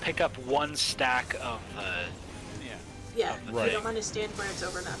 Oh, pick up one stack of Yeah, Right. you don't want to stand where it's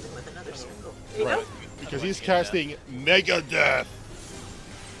overlapping with another circle. There you Right. go. Because he's casting Mega Death.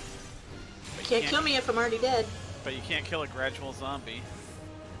 Can't kill me if I'm already dead. But you can't kill a gradual zombie.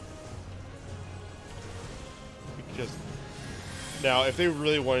 Just now, if they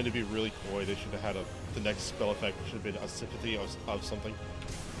really wanted to be really coy, they should have had the next spell effect should have been a sympathy of something.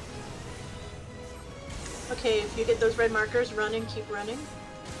 Okay, if you get those red markers, run and keep running.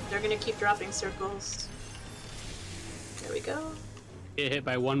 They're gonna keep dropping circles. There we go. Get hit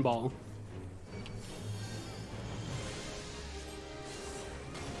by one ball.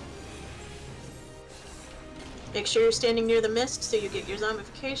 Make sure you're standing near the mist so you get your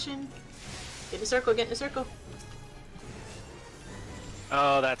zombification. Get in a circle, get in a circle.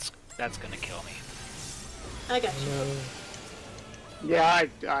 Oh, that's gonna kill me. I got you. Yeah,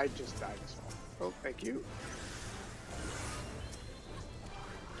 I just died as well. Oh, thank you.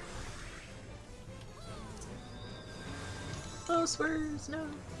 Oh, swerves, no.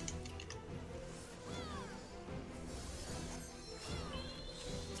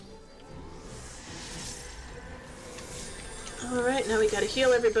 Alright, now we gotta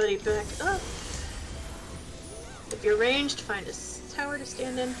heal everybody back up. If you're ranged, find a tower to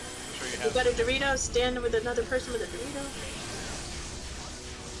stand in. If you got a Dorito, stand with another person with a Dorito.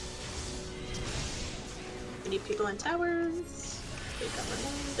 We need people in towers.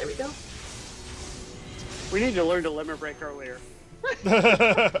 There we go. We need to learn to limit break earlier.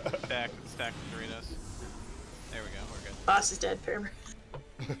 Stack the Doritos. There we go, we're good. Boss is dead, Paramount.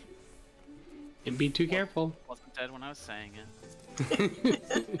 And be too careful. Wasn't dead when I was saying it.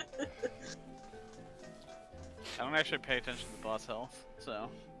 I don't actually pay attention to the boss health, so.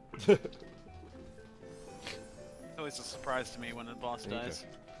 It's always a surprise to me when the boss dies.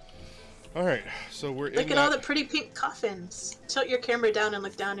 All right, so we're Look at all the pretty pink coffins. Tilt your camera down and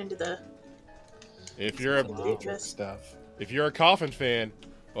look down into the. If you're a coffin fan,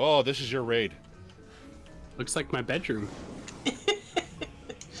 oh, this is your raid. Looks like my bedroom.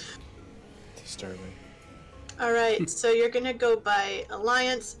 Disturbing. Alright, so you're gonna go by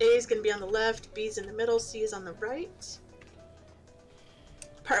Alliance. A is gonna be on the left, B is in the middle, C is on the right.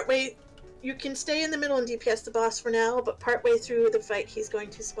 Partway, you can stay in the middle and DPS the boss for now, but partway through the fight he's going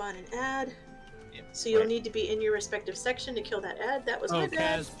to spawn an ad. Yep. So you'll need to be in your respective section to kill that ad. That was my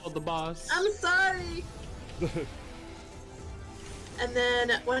bad. Kaz pulled the boss. I'm sorry! And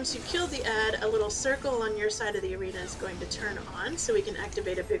then once you kill the ad, a little circle on your side of the arena is going to turn on so we can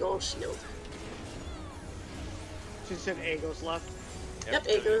activate a big old shield. She said A goes left. Yep,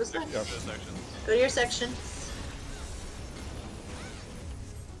 A goes left. Yep. Go to your section.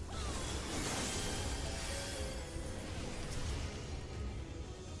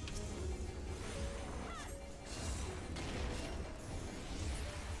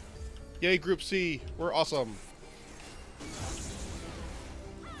 Yay, Group C, we're awesome.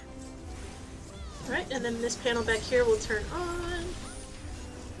 Alright, and then this panel back here will turn on.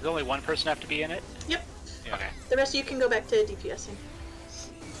 Does only one person have to be in it? Yep. Yeah. Okay. The rest of you can go back to DPSing.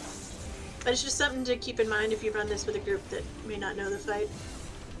 But it's just something to keep in mind if you run this with a group that may not know the fight.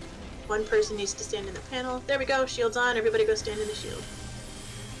 One person needs to stand in the panel. There we go, shield's on, everybody go stand in the shield.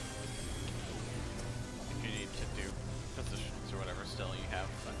 If you need to do positions or whatever, still you have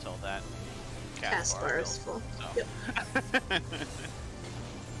until that Cast bar is fills, full. so. Yep.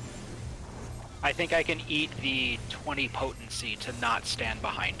 I think I can eat the 20 potency to not stand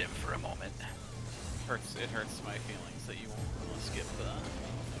behind him for a moment. It hurts my feelings that you won't skip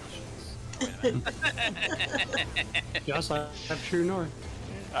You also have True North.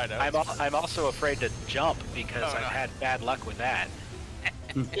 I know. I'm also afraid to jump because I've had bad luck with that.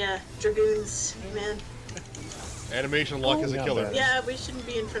 Yeah, Dragoons, man. Animation luck is a killer. Yeah, we shouldn't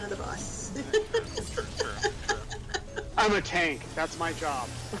be in front of the boss. I'm a tank. That's my job.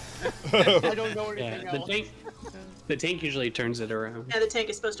 I don't know anything Yeah, else. the tank usually turns it around. Yeah, the tank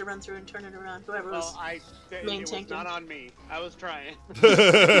is supposed to run through and turn it around. Whoever was it main was tanking. not on me. I was trying.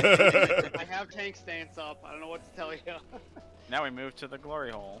 I have tank stance up. I don't know what to tell you. Now we move to the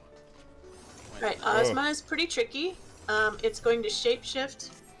glory hole. Right, Ozma is pretty tricky. It's going to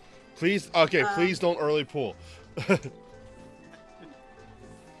shapeshift. Please, okay, please don't early pull.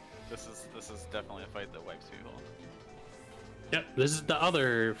 This is definitely a fight that wipes people. Yep, this is the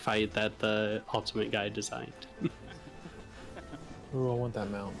other fight that the Ultimate Guy designed. Ooh, I want that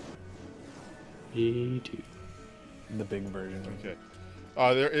mount. Me too. The big version. Okay.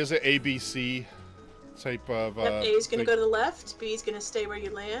 There is an ABC type of. Yep, A is going to thing. go to the left, B is going to stay where you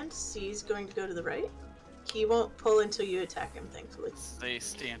land, C is going to go to the right. He won't pull until you attack him, thankfully. It's a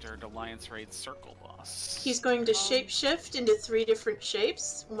standard Alliance Raid circle boss. He's going to shapeshift into 3 different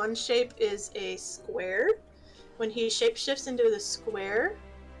shapes. One shape is a square. When he shapeshifts into the square,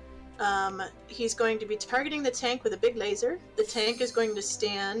 he's going to be targeting the tank with a big laser. The tank is going to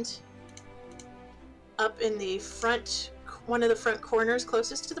stand up in the front, one of the front corners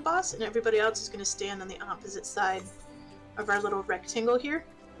closest to the boss, and everybody else is going to stand on the opposite side of our little rectangle here.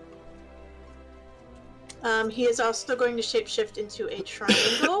 He is also going to shapeshift into a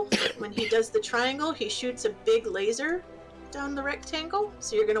triangle. When he does the triangle, he shoots a big laser down the rectangle,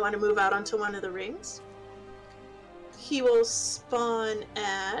 so you're going to want to move out onto one of the rings. He will spawn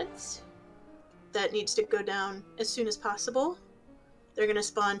ads that needs to go down as soon as possible. They're going to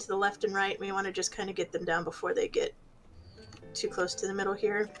spawn to the left and right. We want to just kind of get them down before they get too close to the middle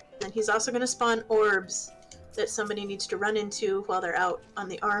here. And he's also going to spawn orbs that somebody needs to run into while they're out on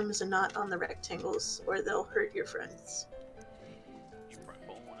the arms and not on the rectangles, or they'll hurt your friends. You can probably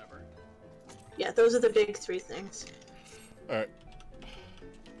pull them whenever. Yeah, those are the big 3 things. Alright.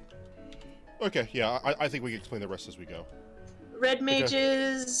 Okay, yeah, I think we can explain the rest as we go. Red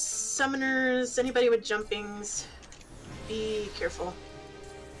mages, summoners, anybody with jumpings, be careful.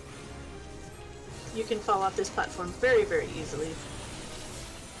 You can fall off this platform very, very easily.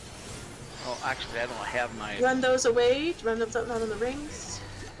 Oh, actually, I don't have my... Run those away, run those out on the rings.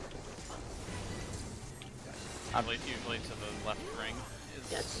 Usually to the left ring.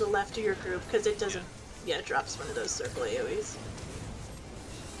 Is... Yeah, to the left of your group, because it doesn't... Yeah, it drops one of those circle AoEs.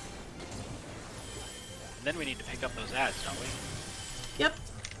 And then we need to pick up those ads, don't we? Yep.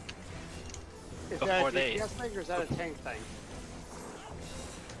 Is Before that a they- DPS thing or is that a tank thing?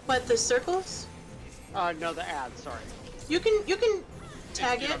 What, the circles? No, the ad, sorry. You can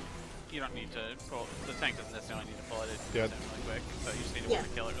tag it. You don't need to pull. The tank doesn't necessarily need to pull it. It's Yeah. really quick, but you just need to want to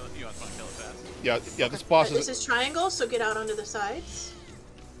kill it. You just want to kill it fast. Yeah, this boss This is triangle, so get out onto the sides.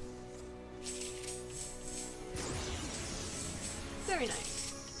 Very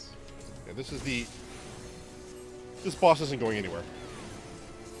nice. Yeah, this boss isn't going anywhere.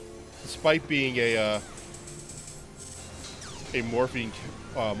 Despite being a morphine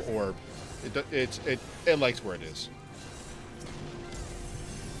orb, it likes where it is.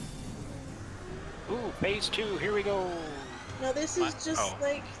 Ooh, phase 2, here we go. Now this is just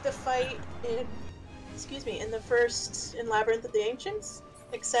like the fight in, in Labyrinth of the Ancients,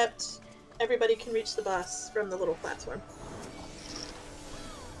 except everybody can reach the boss from the little platform.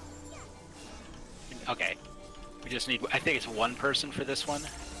 Okay. We just need, I think it's 1 person for this one.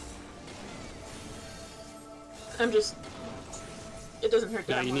 It doesn't hurt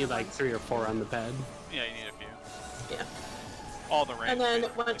to No, have you more need than like one. 3 or 4 on the pad. Yeah, you need a few. Yeah. All the ranks. And then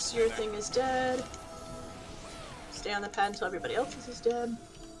basically, once your there. thing is dead, stay on the pad until everybody else's is dead.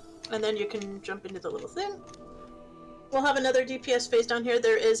 And then you can jump into the little thing. We'll have another DPS phase down here.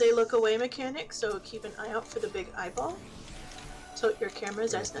 There is a look away mechanic, so keep an eye out for the big eyeball. Tilt your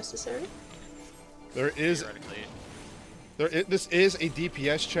cameras as necessary. There is... This is a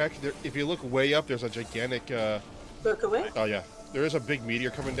DPS check. If you look way up, there's a gigantic... Look away? Oh yeah. There is a big meteor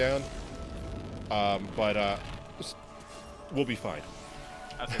coming down. But we'll be fine.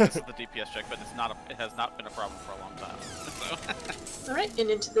 I think this is the DPS check, but it has not been a problem for a long time. So. Alright, and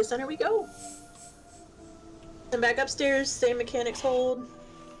into the center we go. Then back upstairs, same mechanics hold.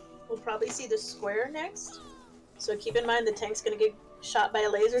 We'll probably see the square next. So keep in mind the tank's gonna get shot by a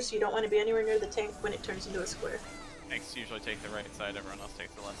laser, so you don't want to be anywhere near the tank when it turns into a square. Tanks usually take the right side, everyone else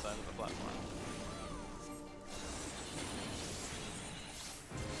takes the left side of the platform.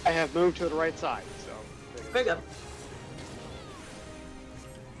 I have moved to the right side, so... There we go.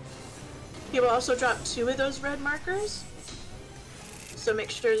 He will also drop 2 of those red markers. So make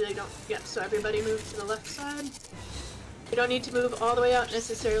sure they don't... Yeah, so everybody move to the left side. You don't need to move all the way out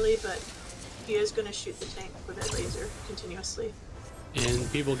necessarily, but he is going to shoot the tank with a laser continuously.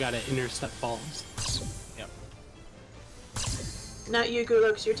 And people gotta intercept balls. Yep. Not you, Gulo,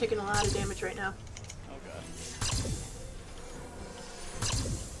 because you're taking a lot of damage right now. Oh god.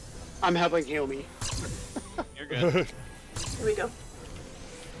 I'm helping heal me. You're good. Here we go.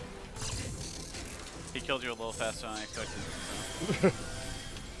 He killed you a little faster than I expected. So.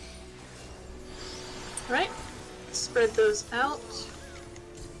 Alright. Spread those out.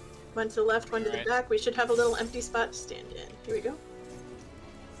 One to the left, one to the back. We should have a little empty spot to stand in. Here we go.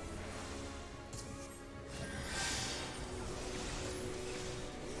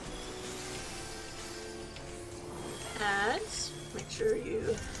 Ads. Make sure you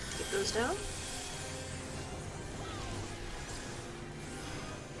get those down.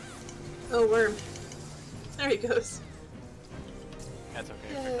 Oh, worm. There he goes. That's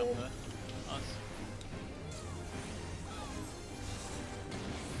okay. Here comes us.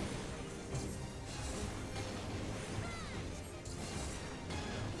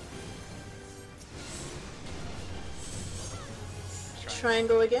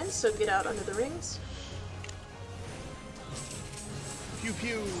 triangle again, so get out under the rings. Pew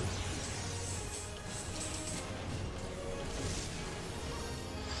pew.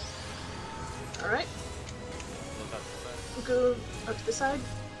 Alright. Go up to the side.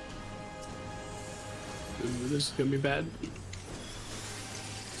 Ooh, this is gonna be bad.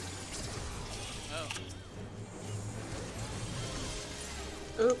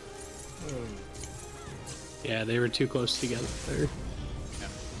 Oh. Yeah, they were too close together there. Yeah.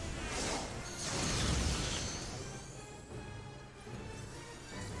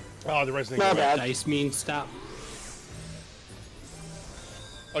 Oh, the resident. Not bad. Dice means stop.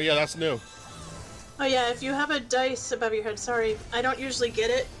 Oh yeah, that's new. Oh yeah, if you have a dice above your head, sorry, I don't usually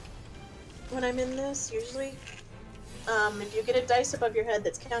get it when I'm in this, usually. If you get a dice above your head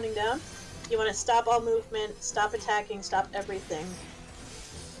that's counting down, you want to stop all movement, stop attacking, stop everything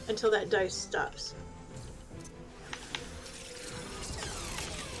until that dice stops.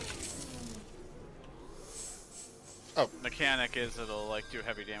 Oh. Mechanic is it'll like do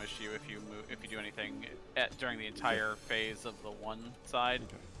heavy damage to you if you move if you do anything during the entire phase of the one side.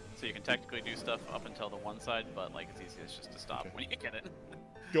 So you can technically do stuff up until the one side, but like it's easiest just to stop when you get it.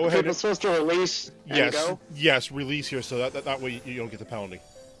 Go ahead. It's supposed to release and Yes, go? yes, release here so that way you don't get the penalty.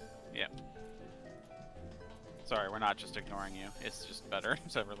 Yeah. Sorry, we're not just ignoring you. It's just better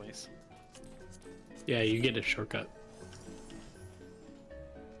to release. Yeah, you get a shortcut.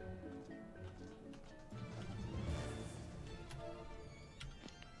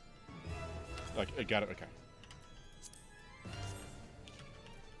 Like, I got it. Okay.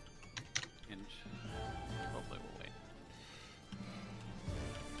 And hopefully we'll wait.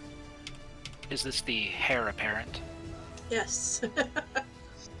 Is this the heir apparent? Yes.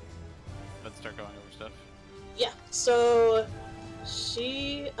 Let's start going over stuff. Yeah, so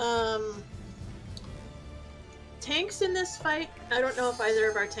she tanks in this fight. I don't know if either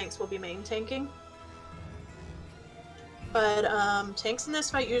of our tanks will be main tanking. But tanks in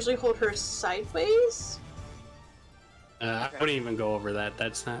this fight usually hold her sideways. I wouldn't even go over that.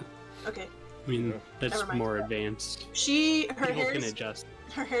 That's not. Okay. I mean, that's Never mind. more advanced. Her People can hair's adjust.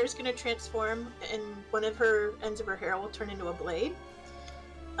 her hair's gonna transform, and one of her ends of her hair will turn into a blade.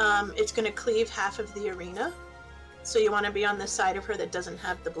 It's gonna cleave half of the arena, so you want to be on the side of her that doesn't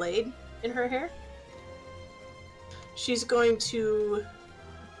have the blade in her hair. She's going to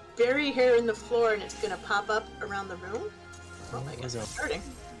bury hair in the floor, and it's gonna pop up around the room. Oh, I guess I'm starting.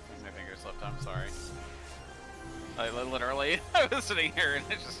 My fingers slipped. I'm sorry. I literally, I was sitting here and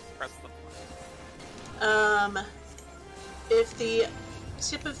I just pressed the button. If the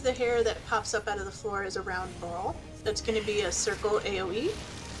tip of the hair that pops up out of the floor is a round ball, that's going to be a circle AoE.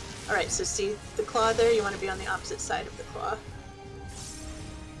 Alright, so see the claw there? You want to be on the opposite side of the claw.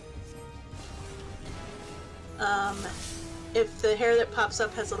 If the hair that pops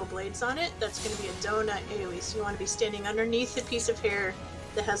up has little blades on it, that's going to be a donut AoE, so you want to be standing underneath the piece of hair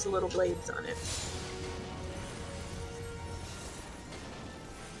that has the little blades on it.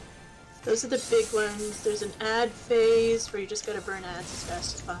 Those are the big ones. There's an ad phase where you just gotta burn ads as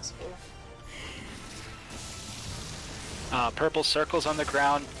fast as possible. Purple circles on the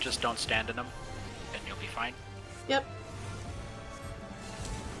ground, just don't stand in them, and you'll be fine. Yep.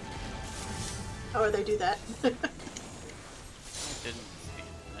 Or they do that. I didn't see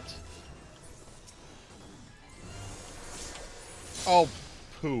it. Oh,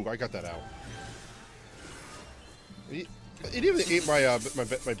 poo! I got that out. It even ate my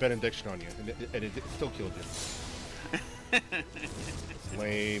my benediction on you, and it still killed you.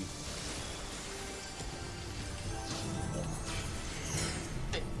 Lame.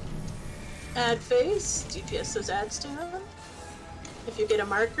 Ad phase. DPS those ads down. If you get a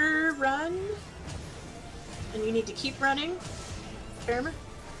marker, run. And you need to keep running. Farmer?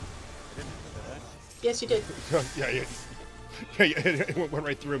 Yes, you did. Yeah, it went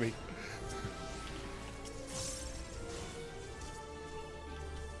right through me.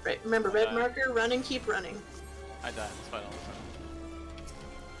 Right, remember, red marker, run and keep running. I die in this fight all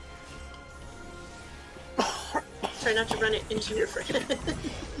the time. Try not to run it into your friend.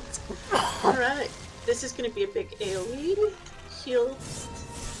 Alright, this is going to be a big AoE. Heal.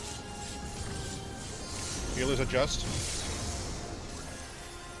 Healers adjust.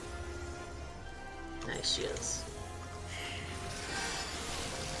 Nice shields.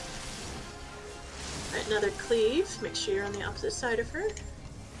 Alright, another cleave. Make sure you're on the opposite side of her.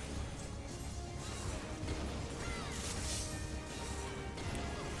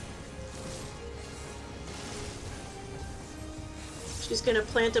 She's gonna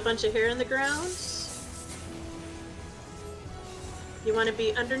plant a bunch of hair in the ground. You want to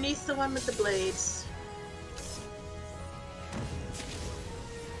be underneath the one with the blades.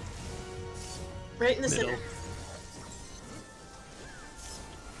 Right in the Middle. center.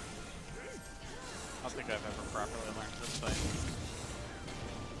 I don't think I've ever properly learned this fight.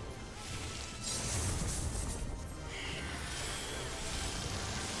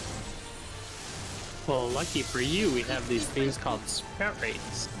 Well, lucky for you, we have these things called Spout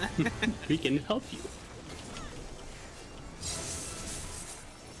Raids. We can help you.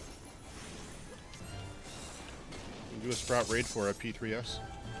 You can do a Sprout Raid for a P3S.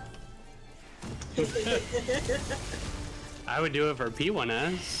 I would do it for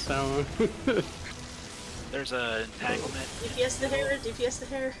P1S, so... There's a entanglement. DPS the hair, DPS the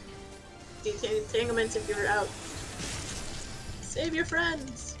hair. Entanglements if you're out. Save your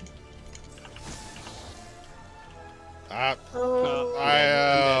friends! Oh,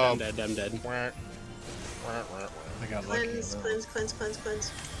 I'm dead. I got lucky. cleanse, cleanse, cleanse, cleanse,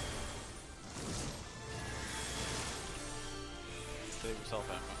 cleanse. Save yourself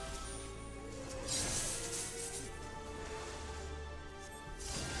ammo.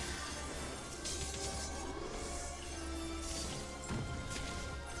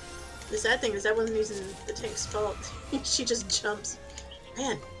 The sad thing is that wasn't using the tank's fault. She just jumps.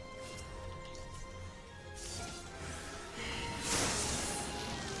 Man.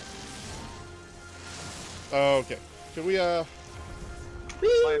 Okay. Can we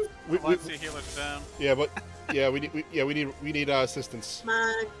Whee! Let's see healers down. Yeah, but yeah, we need assistance.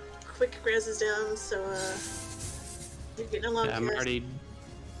 My quick grass is down, so you're getting along. Yeah, I'm fast. already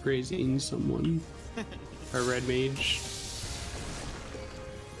grazing someone. A red mage.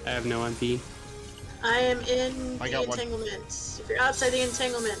 I have no MP. I am in I the got one. entanglement. If you're outside the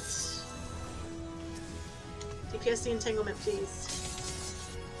entanglement, DPS the entanglement, please.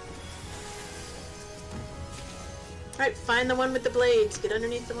 Alright, find the one with the blades. Get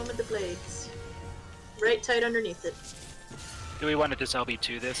underneath the one with the blades. Right tight underneath it. Do we want to just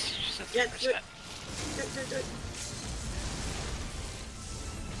LB2 this? She's at Yeah, 3%. do it. Do it.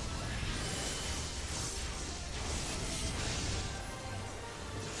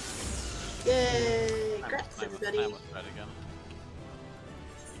 Yay! Congrats, everybody. I'm right again.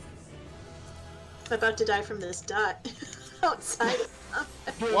 I'm about to die from this dot outside.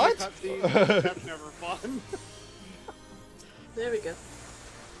 What? That's never fun. There we go.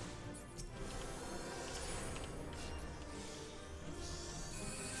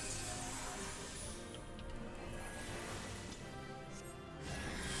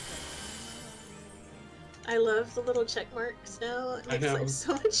 I love the little check marks now. It I makes know. life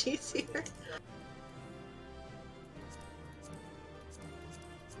so much easier.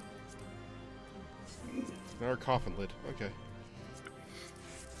 Now our coffin lid. Okay.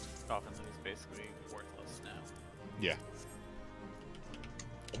 Coffin is basically worthless now. Yeah.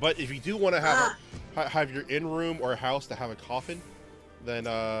 But if you do want to have have your in room or house to have a coffin, then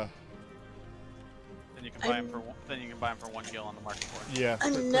Then you can buy him for one, then you can buy him for 1 gil on the market for it. yeah.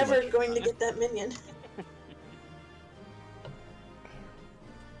 I'm pretty never much. going to get that minion.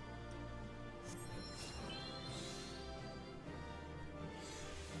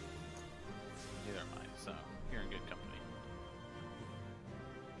 Neither am I, so you're in good company.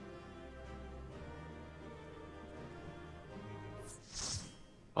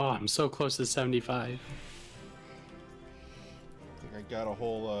 Oh, I'm so close to 75. I think I got a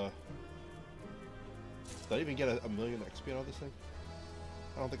whole. Did I even get a million XP out of this thing?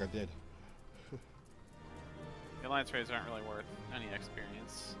 I don't think I did. The alliance raids aren't really worth any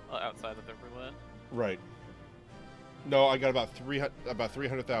experience outside of the roulette. Right. No, I got about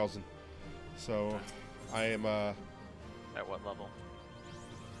 300,000. So, I am At what level?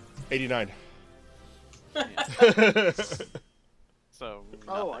 89. So.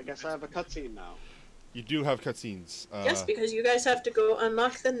 Oh, I guess I have a cutscene now. You do have cutscenes. Yes, because you guys have to go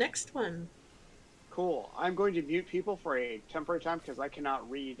unlock the next one. Cool. I'm going to mute people for a temporary time because I cannot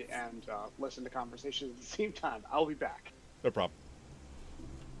read and listen to conversations at the same time. I'll be back. No problem.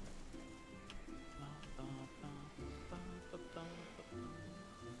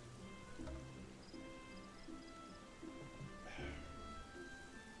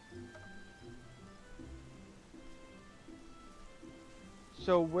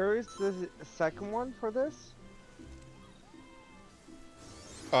 So where is the second one for this?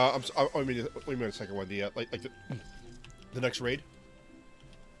 I mean, wait a minute, second one. The the next raid.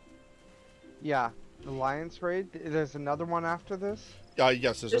 Yeah, Alliance Raid. There's another one after this?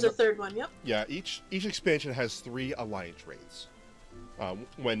 Yes, There's a third one, yep. Yeah, each expansion has 3 alliance raids.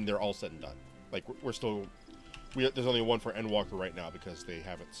 When they're all said and done, like we're still, there's only one for Endwalker right now because they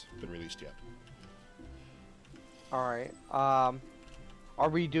haven't been released yet. Alright, Are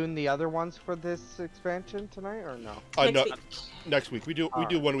we doing the other ones for this expansion tonight or no? No, week. next week we do All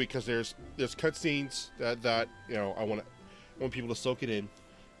right. 1 week because there's cutscenes that you know I want people to soak it in.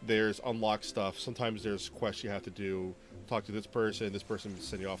 There's unlock stuff. Sometimes there's quests you have to do. Talk to this person. This person will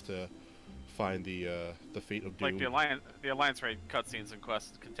send you off to find the fate of doom. Like the alliance raid cutscenes and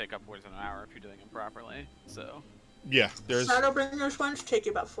quests can take upwards of an hour if you're doing them properly. So. Yeah, there's. Shadowbringers ones take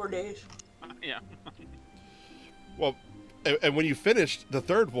you about 4 days. Yeah. Well, and when you finish the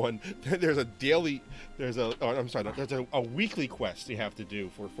third one, there's a daily. There's a. Oh, I'm sorry. There's a weekly quest you have to do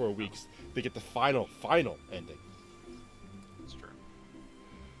for 4 weeks to get the final ending. That's true.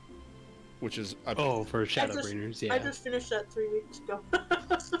 Which is. For Shadowbringers, yeah. I just finished that 3 weeks ago.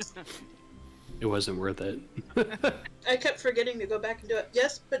 It wasn't worth it. I kept forgetting to go back and do it.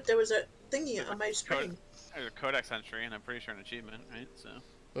 Yes, but there was a thingy on my screen. There's a codex entry, and I'm pretty sure an achievement, right? So.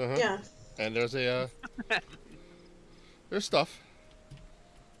 Yeah. And there's a. There's stuff.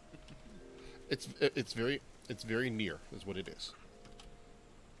 It's very near, is what it is.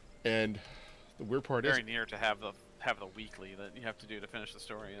 And the weird part is very near to have the weekly that you have to do to finish the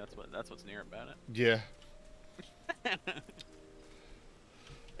story. That's what's near about it. Yeah.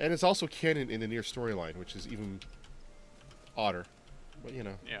 And it's also canon in the near storyline, which is even odder. But you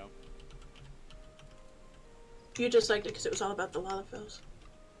know. Yeah. You just liked it because it was all about the Lalafels.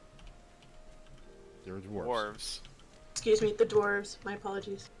 There were dwarves. Dwarves. Excuse me, the dwarves. My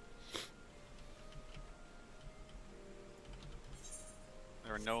apologies.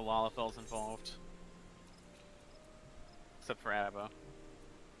 There were no Lalafels involved. Except for Abbo.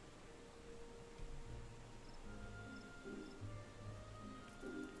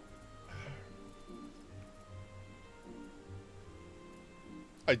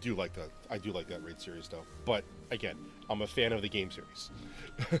 I do like that raid series though. But again, I'm a fan of the game series.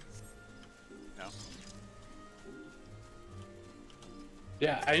 No.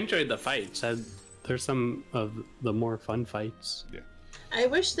 Yeah, I enjoyed the fights. There's some of the more fun fights. Yeah. I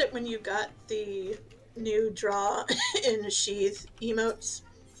wish that when you got the new draw in sheath emotes,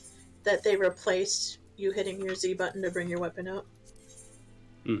 that they replaced you hitting your Z button to bring your weapon out.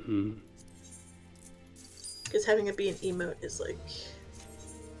 Mm-hmm. Because having it be an emote is like...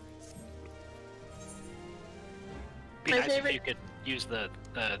 Be My nice favorite- if you could use the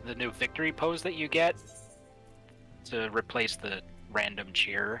new victory pose that you get to replace the random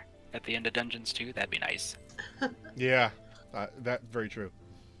cheer at the end of dungeons too. That'd be nice. Yeah, that's very true.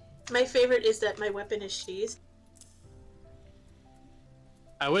 My favorite is that my weapon is sheathed.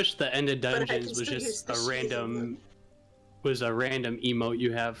 I wish the end of But I can dungeons was still use just the a sheath random emote. emote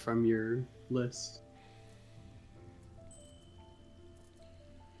you have from your list.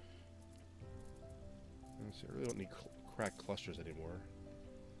 Honestly, I really don't need crack clusters anymore.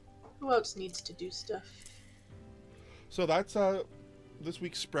 Who else needs to do stuff? So that's this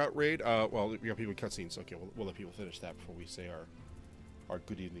week's Sprout Raid. Well, we got people cutscenes. Okay, we'll let people finish that before we say our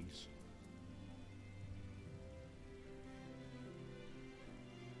good evenings.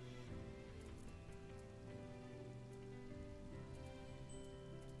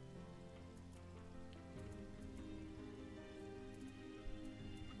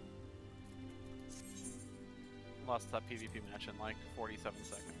 Lost that PvP match in like 47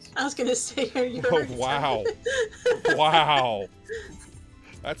 seconds. I was gonna say, you're Oh wow, wow,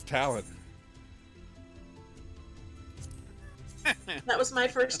 that's talent. That was my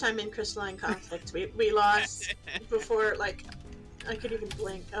first time in Crystalline Conflict. We lost before, like, I could even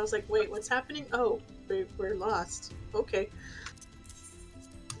blink. I was like, wait, what's happening? Oh, we're lost. Okay.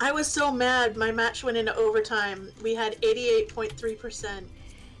 I was so mad. My match went into overtime. We had 88.3%,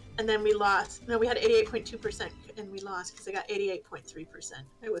 and then we lost. No, we had 88.2%, and we lost because I got 88.3%.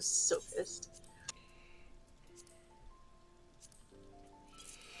 I was so pissed.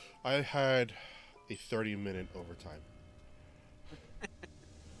 I had a 30-minute overtime.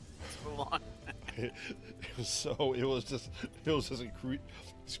 So long. It was just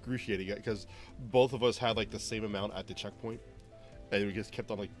excruciating because both of us had like the same amount at the checkpoint, and we just kept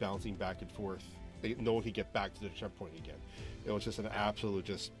on like bouncing back and forth. No one could get back to the checkpoint again. It was just an absolute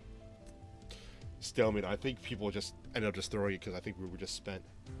just stalemate. I think people just ended up just throwing it because I think we were just spent.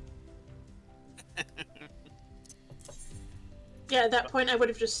 Yeah, at that point, I would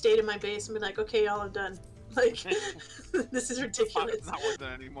have just stayed in my base and been like, okay, y'all are done. Like, this is ridiculous. It's not worth it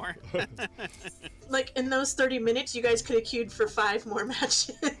anymore. Like, in those 30 minutes, you guys could have queued for 5 more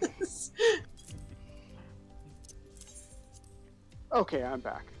matches. Okay, I'm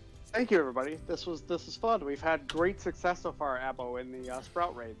back. Thank you, everybody. This was fun. We've had great success so far, Abo, in the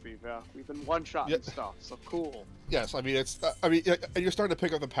Sprout raids. We've been one-shotting stuff, so cool. Yes, I mean it's. I mean, you're starting to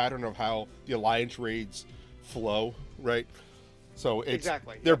pick up the pattern of how the alliance raids flow, right? So it's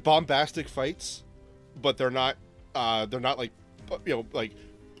Exactly, they're yep. bombastic fights, but they're not like like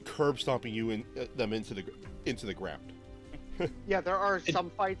curb stomping you them into the ground. Yeah, there are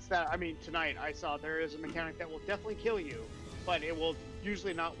some fights that, I mean, tonight I saw there is a mechanic that will definitely kill you, but it will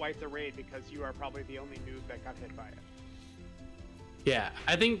usually not wipe the raid because you are probably the only noob that got hit by it. Yeah,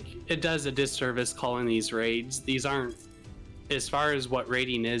 I think it does a disservice calling these raids. These aren't, as far as what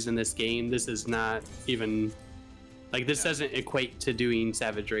raiding is in this game, this is not even, like, this doesn't equate to doing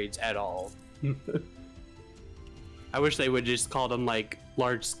savage raids at all. I wish they would just call them, like,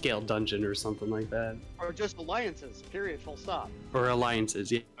 large-scale dungeon or something like that. Or just alliances, period, full stop. Or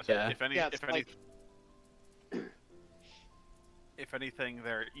alliances, yeah. If anything,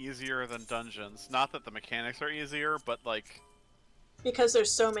 they're easier than dungeons. Not that the mechanics are easier, but like because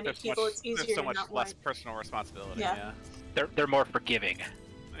there's so many people, it's easier there's so to much not less wipe. personal responsibility. Yeah. They're more forgiving.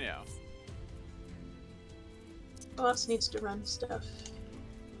 Yeah. Boss needs to run stuff.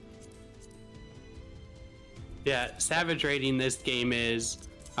 Yeah, savage raiding this game is,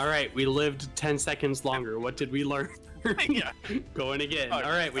 alright, we lived 10 seconds longer. What did we learn? Yeah. Going again.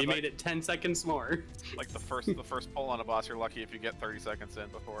 Alright, we made it 10 seconds more. Like the first pull on a boss, you're lucky if you get 30 seconds in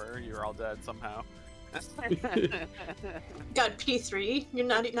before you're all dead somehow. Got P3. You're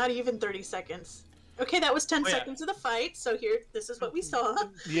not even 30 seconds. Okay, that was 10 seconds of the fight, so here, this is what we saw.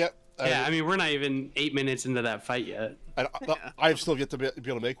 Yep. Yeah, I mean, we're not even 8 minutes into that fight yet. I've still yet to be able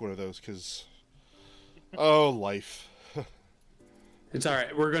to make one of those, because... Oh, life. It's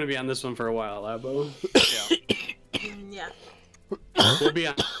alright, we're going to be on this one for a while, Abo. Yeah. We'll be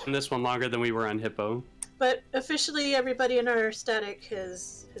on this one longer than we were on Hippo. But officially, everybody in our static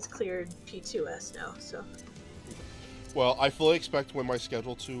has cleared P2S now, so... Well, I fully expect when my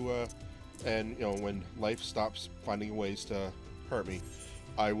schedule to, and, when life stops finding ways to hurt me,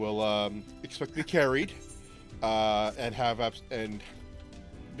 I will, expect to be carried, and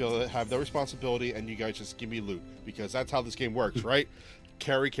be able to have no responsibility, and you guys just give me loot, because that's how this game works, right?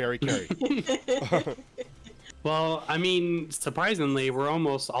 Carry. Well, I mean, surprisingly, we're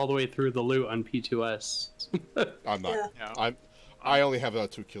almost all the way through the loot on P2S. I'm not. Yeah. I only have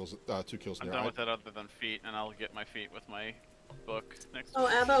 2 kills. I'm done with it other than feet, and I'll get my feet with my book next Oh,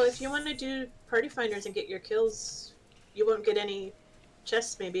 week. Abo, if you want to do party finders and get your kills, you won't get any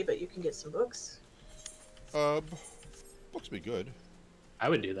chests maybe, but you can get some books. Books be good. I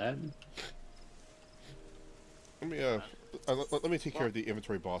would do that. Let me take care of the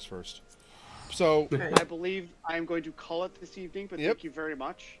inventory boss first. So I believe I'm going to call it this evening, but thank you very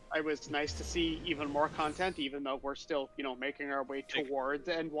much. It was nice to see even more content, even though we're still, making our way towards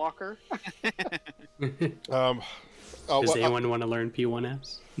Endwalker. Does anyone want to learn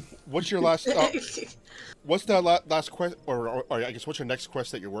P1S? What's your last? What's the last quest, or I guess what's your next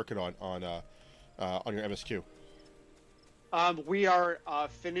quest that you're working on your MSQ? We are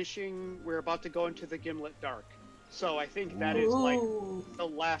finishing. We're about to go into the Gimlet Dark. So I think that is like the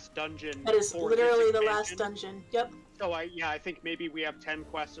last dungeon. That is literally the last dungeon. Yep. So I think maybe we have 10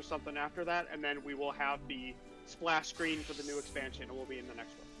 quests or something after that, and then we will have the splash screen for the new expansion, and we'll be in the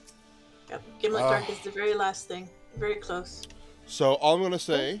next one. Yep. Gimlet Dark is the very last thing. Very close. So all I'm gonna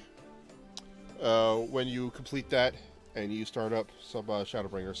say, when you complete that and you start up some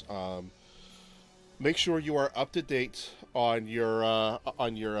Shadowbringers, make sure you are up to date on your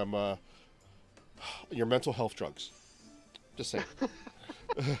mental health drugs. Just saying.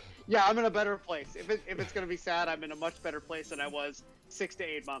 Yeah, I'm in a better place. If it's gonna be sad, I'm in a much better place than I was 6 to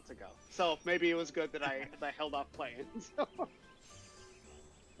 8 months ago. So maybe it was good that I held off playing. So.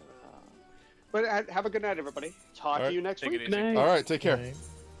 But have a good night, everybody. Talk to you next week. All right, take care. Right.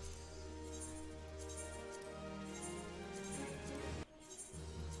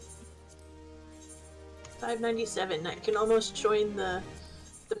 $5.97. I can almost join the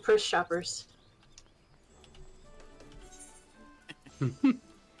purse shoppers.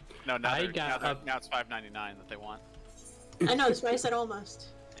 No, now it's $5.99 that they want. I know, that's why I said almost.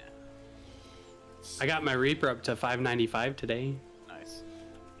 I got my Reaper up to $5.95 today. Nice.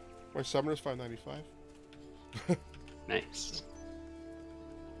 My summoner is $5.95. Nice.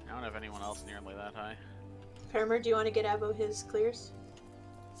 I don't have anyone else nearly that high. Permer, do you want to get Abo his clears?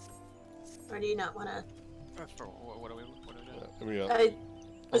 Or do you not want to? What do we do? I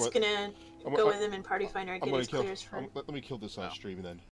was gonna go with him in Party Finder and get his clears for him. Let me kill this stream and then